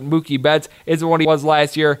 .350, but Mookie Betts isn't what he was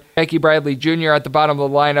last year. Jackie Bradley Jr. at the bottom of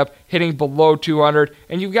the lineup hitting below 200,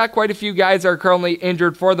 and you've got quite a few guys that are currently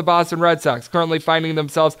injured for the Boston Red Sox. Currently finding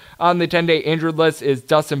themselves on the 10-day injured list is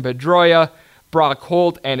Dustin Pedroia, Brock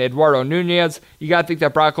Holt, and Eduardo Nunez. You got to think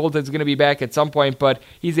that Brock Holt is going to be back at some point, but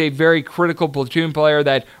he's a very critical platoon player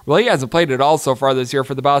that really hasn't played at all so far this year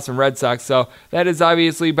for the Boston Red Sox, so that has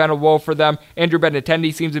obviously been a woe for them. Andrew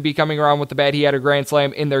Benintendi seems to be coming around with the bat. He had a grand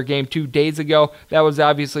slam in their game 2 days ago. That was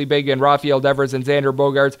obviously big, and Rafael Devers and Xander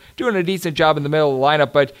Bogaerts doing a decent job in the middle of the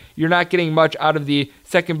lineup, but you're not getting much out of the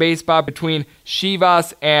second base spot between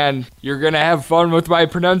Chivas and, you're going to have fun with my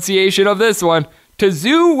pronunciation of this one,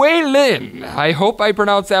 Tzu Wei Lin. I hope I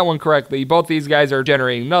pronounced that one correctly. Both these guys are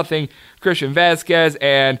generating nothing. Christian Vasquez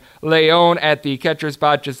and Leon at the catcher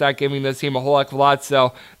spot, just not giving this team a whole heck of a lot.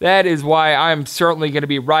 So that is why I'm certainly going to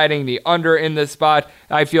be riding the under in this spot.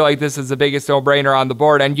 I feel like this is the biggest no-brainer on the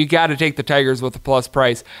board, and you got to take the Tigers with a plus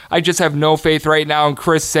price. I just have no faith right now in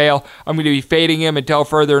Chris Sale. I'm going to be fading him until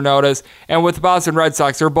further notice. And with the Boston Red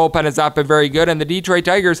Sox, their bullpen has not been very good, and the Detroit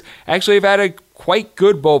Tigers actually have had a quite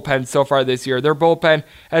good bullpen so far this year. Their bullpen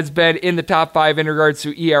has been in the top 5 in regards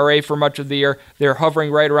to ERA for much of the year. They're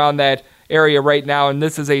hovering right around that area right now, and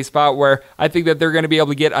this is a spot where I think that they're going to be able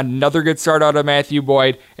to get another good start out of Matthew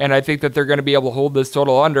Boyd, and I think that they're going to be able to hold this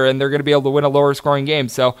total under, and they're going to be able to win a lower scoring game.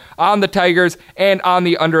 So on the Tigers and on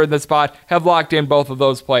the under in the spot, have locked in both of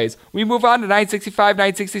those plays. We move on to 965,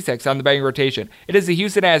 966 on the betting rotation. It is the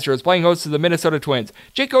Houston Astros playing host to the Minnesota Twins.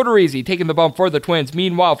 Jake Odorizzi taking the bump for the Twins.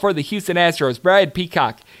 Meanwhile, for the Houston Astros, Brad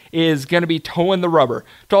Peacock is going to be toeing the rubber.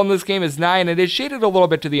 Total in this game is 9, and it is shaded a little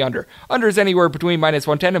bit to the under. Under is anywhere between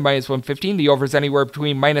 -110 and -115. The over is anywhere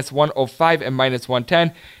between -105 and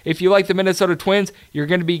 -110. If you like the Minnesota Twins, you're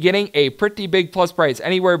going to be getting a pretty big plus price,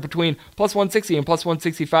 anywhere between +160 and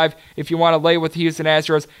 +165. If you want to lay with the Houston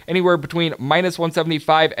Astros, anywhere between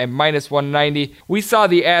 -175 and -190. We saw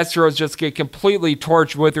the Astros just get completely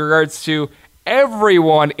torched with regards to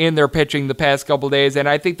everyone in their pitching the past couple days, and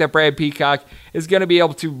I think that Brad Peacock is going to be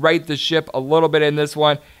able to right the ship a little bit in this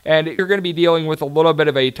one, and you're going to be dealing with a little bit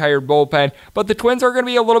of a tired bullpen, but the Twins are going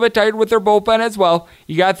to be a little bit tired with their bullpen as well.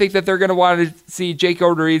 You got to think that they're going to want to see Jake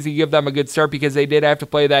Odorizzi give them a good start because they did have to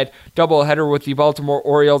play that doubleheader with the Baltimore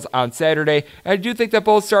Orioles on Saturday, and I do think that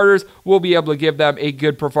both starters will be able to give them a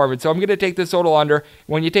good performance, so I'm going to take this total under.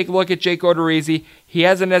 When you take a look at Jake Odorizzi, he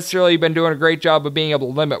hasn't necessarily been doing a great job of being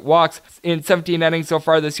able to limit walks. In 17 innings so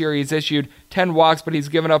far this year, he's issued 10 walks, but he's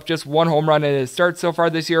given up just 1 home run in his start so far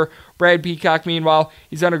this year. Brad Peacock, meanwhile,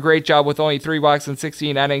 he's done a great job with only 3 walks in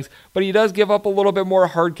 16 innings, but he does give up a little bit more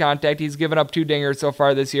hard contact. He's given up 2 dingers so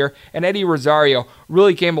far this year, and Eddie Rosario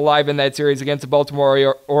really came alive in that series against the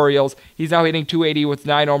Baltimore Orioles. He's now hitting .280 with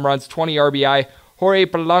 9 home runs, 20 RBI. Jorge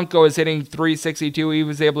Polanco is hitting .362. He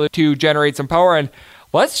was able to generate some power, and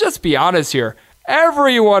let's just be honest here.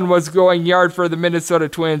 Everyone was going yard for the Minnesota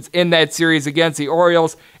Twins in that series against the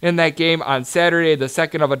Orioles. In that game on Saturday, the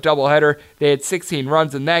second of a doubleheader, they had 16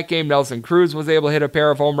 runs in that game. Nelson Cruz was able to hit a pair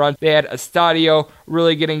of home runs. They had Estadio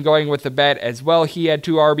really getting going with the bat as well. He had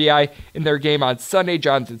 2 RBI in their game on Sunday.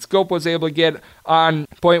 Jonathan Scope was able to get on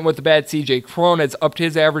point with the bat. CJ Cron has upped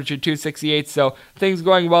his average to .268, so things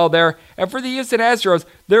going well there. And for the Houston Astros,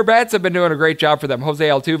 their bats have been doing a great job for them. Jose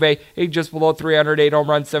Altuve hitting just below 300, 8 home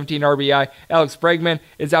runs, 17 RBI. Alex Bregman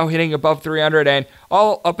is out hitting above 300, and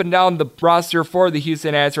all up and down the roster for the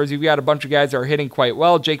Houston Astros, you've got a bunch of guys that are hitting quite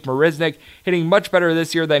well. Jake Marisnick hitting much better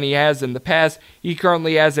this year than he has in the past. He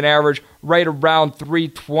currently has an average right around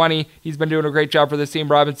 320. He's been doing a great job for this team.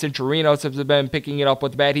 Robinson Chirinos has been picking it up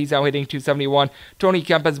with the bat. He's now hitting .271. Tony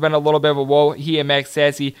Kemp has been a little bit of a woe. He and Max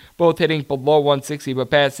Stassi both hitting below 160, but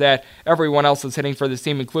past that, everyone else is hitting for this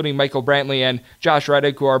team, including Michael Brantley and Josh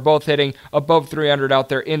Reddick, who are both hitting above 300 out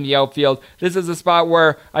there in the outfield. This is a spot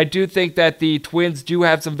where I do think that the Twins do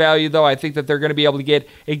have some value, though. I think that they're going to be able to get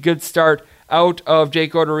a good start out of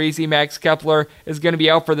Jake Odorizzi. Max Kepler is going to be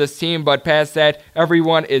out for this team, but past that,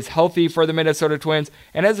 everyone is healthy for the Minnesota Twins.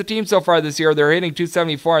 And as a team so far this year, they're hitting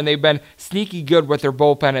 .274, and they've been sneaky good with their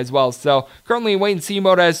bullpen as well. So currently in wait-and-see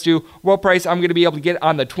mode as to what price I'm going to be able to get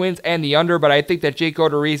on the Twins and the under, but I think that Jake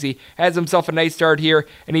Odorizzi has himself a nice start here,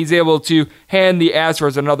 and he's able to hand the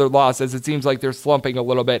Astros another loss, as it seems like they're slumping a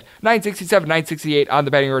little bit. 967, 968 on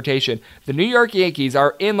the batting rotation. The New York Yankees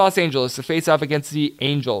are in Los Angeles to face off against the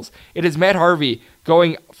Angels. It is Matt Harvey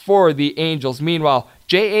going for the Angels. Meanwhile,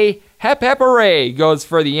 J.A. Hap-Hap-Hooray goes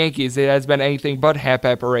for the Yankees. It has been anything but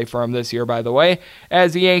Hap-Hap-Hooray for him this year, by the way.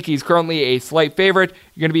 As the Yankees currently a slight favorite,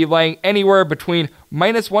 you're going to be laying anywhere between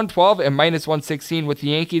 -112 and -116 with the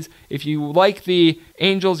Yankees. If you like the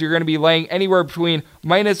Angels, you're going to be laying anywhere between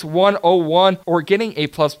 -101 or getting a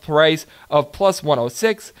plus price of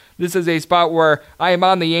 +106. This is a spot where I am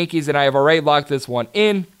on the Yankees, and I have already locked this one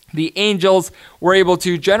in. The Angels were able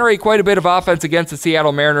to generate quite a bit of offense against the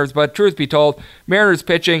Seattle Mariners, but truth be told, Mariners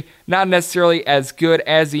pitching not necessarily as good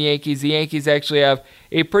as the Yankees. The Yankees actually have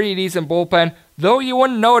a pretty decent bullpen, though you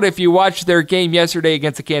wouldn't know it if you watched their game yesterday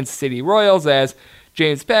against the Kansas City Royals, as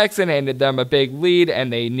James Paxton handed them a big lead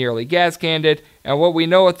and they nearly gas-canned it. And what we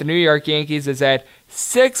know with the New York Yankees is that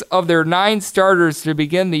 6 of their 9 starters to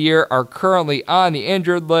begin the year are currently on the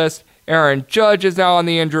injured list. Aaron Judge is now on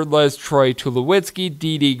the injured list. Troy Tulowitzki,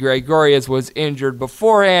 Didi Gregorius was injured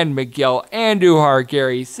beforehand. Miguel Andujar,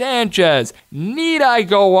 Gary Sanchez. Need I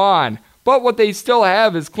go on? But what they still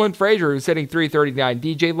have is Clint Frazier, who's hitting .339.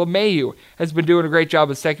 DJ LeMahieu has been doing a great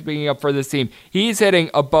job of stepping up for this team. He's hitting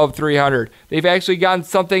above 300. They've actually gotten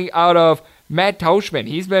something out of Matt Tauchman.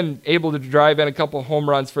 He's been able to drive in a couple home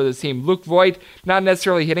runs for this team. Luke Voigt, not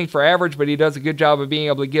necessarily hitting for average, but he does a good job of being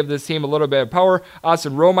able to give this team a little bit of power.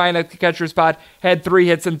 Austin Romine at the catcher spot had 3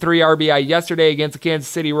 hits and 3 RBI yesterday against the Kansas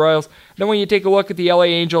City Royals. Then when you take a look at the LA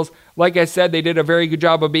Angels, like I said, they did a very good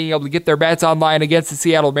job of being able to get their bats online against the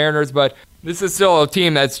Seattle Mariners, but this is still a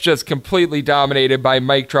team that's just completely dominated by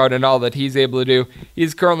Mike Trout and all that he's able to do.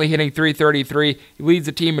 He's currently hitting .333. He leads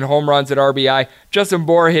the team in home runs at RBI. Justin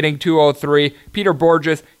Bour hitting .203. Peter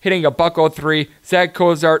Borges hitting a .103. Zach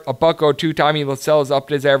Cozart a .102. Tommy Lascelles upped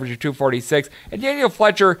his average to .246. And Daniel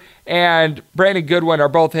Fletcher and Brandon Goodwin are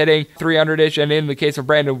both hitting 300-ish, and in the case of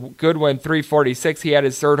Brandon Goodwin, 346. He had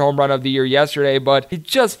his third home run of the year yesterday, but you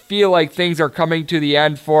just feel like things are coming to the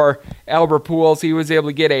end for Albert Pujols. He was able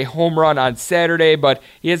to get a home run on Saturday, but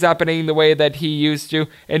he is not hitting the way that he used to,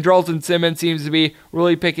 and Drolton Simmons seems to be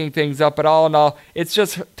really picking things up. But all in all, it's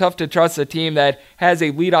just tough to trust a team that has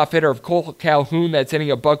a leadoff hitter of Cole Calhoun that's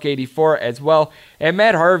hitting a .184 as well, and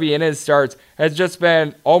Matt Harvey in his starts has just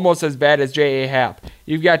been almost as bad as J.A. Happ.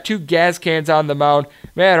 You've got two gas cans on the mound.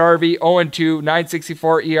 Matt Harvey, 0-2,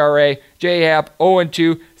 9.64 ERA. J.A. Happ,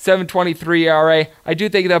 0-2, 7.23 ERA. I do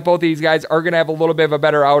think that both of these guys are going to have a little bit of a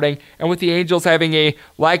better outing. And with the Angels having a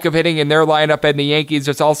lack of hitting in their lineup and the Yankees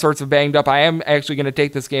just all sorts of banged up, I am actually going to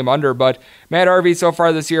take this game under. But Matt Harvey so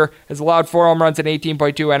far this year has allowed 4 home runs in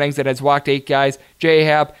 18.2 innings and has walked 8 guys. J.A.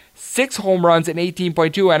 Happ, 6 home runs in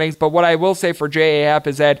 18.2 innings, but what I will say for J.A. Happ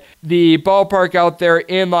is that the ballpark out there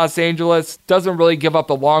in Los Angeles doesn't really give up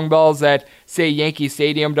the long balls that, say, Yankee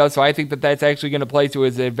Stadium does, so I think that that's actually going to play to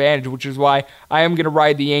his advantage, which is why I am going to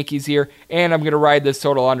ride the Yankees here, and I'm going to ride this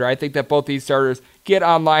total under. I think that both these starters get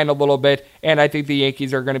online a little bit, and I think the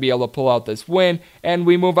Yankees are going to be able to pull out this win, and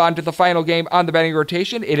we move on to the final game on the betting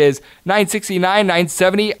rotation. It is 969,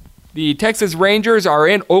 970. The Texas Rangers are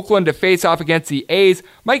in Oakland to face off against the A's.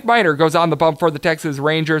 Mike Minor goes on the bump for the Texas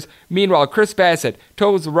Rangers. Meanwhile, Chris Bassett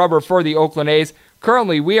toes the rubber for the Oakland A's.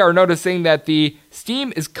 Currently, we are noticing that the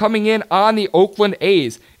steam is coming in on the Oakland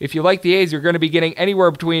A's. If you like the A's, you're going to be getting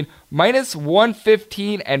anywhere between minus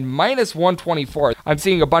 115 and minus 124. I'm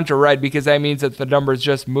seeing a bunch of red because that means that the numbers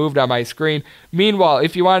just moved on my screen. Meanwhile,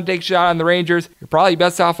 if you want to take a shot on the Rangers, you're probably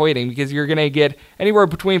best off waiting because you're going to get anywhere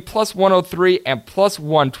between plus 103 and plus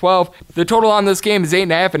 112. The total on this game is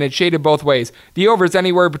 8.5 and it's shaded both ways. The over is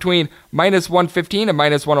anywhere between minus 115 and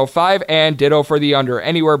minus 105, and ditto for the under,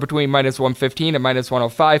 anywhere between minus 115 and minus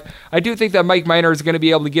 105. I do think that Mike Minor is going to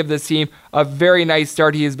be able to give this team a very nice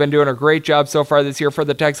start. He has been doing a great job so far this year for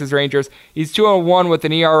the Texas Rangers. He's 2-1 with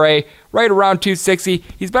an ERA right around 260.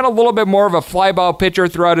 He's been a little bit more of a fly ball pitcher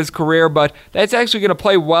throughout his career, but that's actually going to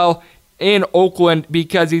play well in Oakland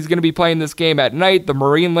because he's going to be playing this game at night. The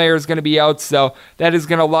marine layer is going to be out, so that is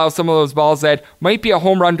going to allow some of those balls that might be a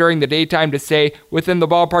home run during the daytime to stay within the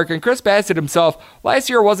ballpark. And Chris Bassett himself, last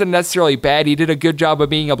year wasn't necessarily bad. He did a good job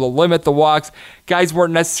of being able to limit the walks. Guys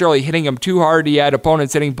weren't necessarily hitting him too hard. He had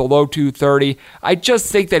opponents hitting below 230. I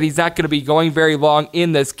just think that he's not going to be going very long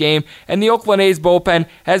in this game. And the Oakland A's bullpen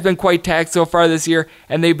has been quite taxed so far this year,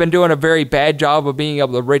 and they've been doing a very bad job of being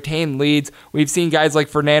able to retain leads. We've seen guys like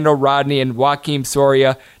Fernando Rodney and Joaquim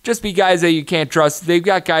Soria just be guys that you can't trust. They've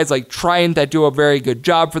got guys like Tryon that do a very good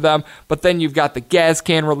job for them, but then you've got the gas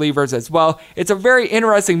can relievers as well. It's a very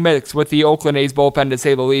interesting mix with the Oakland A's bullpen, to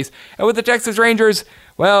say the least. And with the Texas Rangers,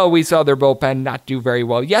 well, we saw their bullpen not do very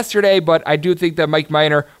well yesterday, but I do think that Mike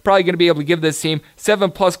Minor probably going to be able to give this team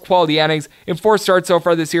 7+ quality innings. In 4 starts so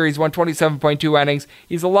far this year, he's won 27.2 innings.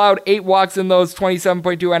 He's allowed 8 walks in those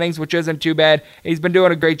 27.2 innings, which isn't too bad. He's been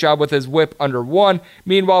doing a great job with his whip under 1.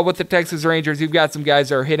 Meanwhile, with the Texas Rangers, you've got some guys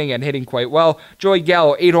that are hitting quite well. Joey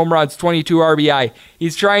Gallo, 8 home runs, 22 RBI.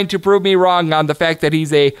 He's trying to prove me wrong on the fact that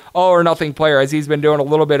he's a all-or-nothing player, as he's been doing a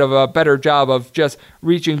little bit of a better job of just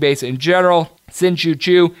reaching base in general. Sin-Chu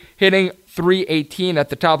Chu hitting .318 at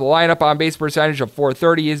the top of the lineup, on base percentage of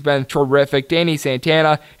 .430. He's been terrific. Danny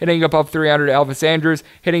Santana hitting above .300. Elvis Andrus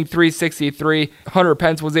hitting .363. Hunter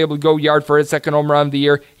Pence was able to go yard for his second home run of the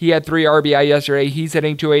year. He had 3 RBI yesterday. He's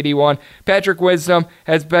hitting .281. Patrick Wisdom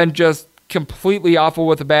has been just completely awful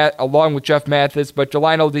with the bat, along with Jeff Mathis, but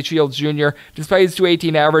Jelino DeShields Jr., despite his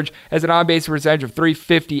 .218 average, has an on-base percentage of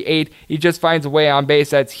 .358. He just finds a way on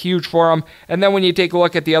base. That's huge for him. And then when you take a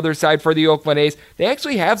look at the other side for the Oakland A's, they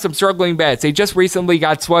actually have some struggling bats. They just recently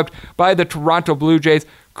got swept by the Toronto Blue Jays.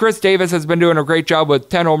 Chris Davis has been doing a great job with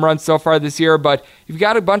 10 home runs so far this year, but you've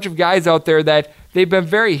got a bunch of guys out there that they've been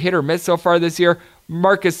very hit or miss so far this year.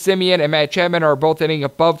 Marcus Semien and Matt Chapman are both hitting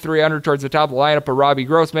above .300 towards the top of the lineup, but Robbie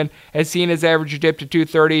Grossman has seen his average dip to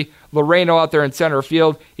 .230. Loreno out there in center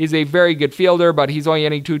field. He's a very good fielder, but he's only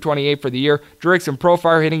hitting .228 for the year. Jurickson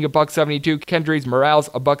Profar hitting $172. Kendrys Morales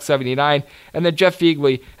 $179. And then Jeff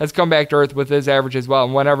Feagley has come back to earth with his average as well.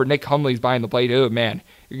 And whenever Nick Hundley's behind the plate, oh man,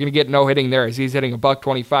 you're going to get no hitting there as he's hitting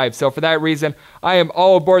 $125. So for that reason, I am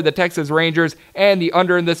all aboard the Texas Rangers and the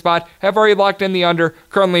under in this spot. Have already locked in the under.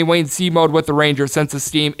 Currently Wayne C mode with the Rangers since the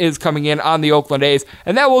steam is coming in on the Oakland A's.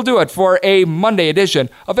 And that will do it for a Monday edition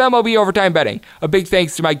of MLB Overtime Betting. A big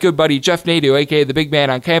thanks to my good buddy Jeff Nadeau, aka the big man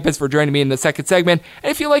on campus, for joining me in the second segment.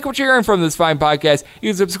 And if you like what you're hearing from this fine podcast,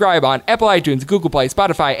 you can subscribe on Apple iTunes, Google Play,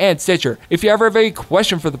 Spotify, and Stitcher. If you ever have a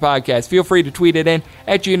question for the podcast, feel free to tweet it in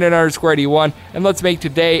at @unit_81. And let's make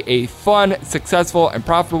today day a fun, successful, and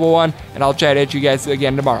profitable one, and I'll chat at you guys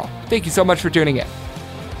again tomorrow. Thank you so much for tuning in.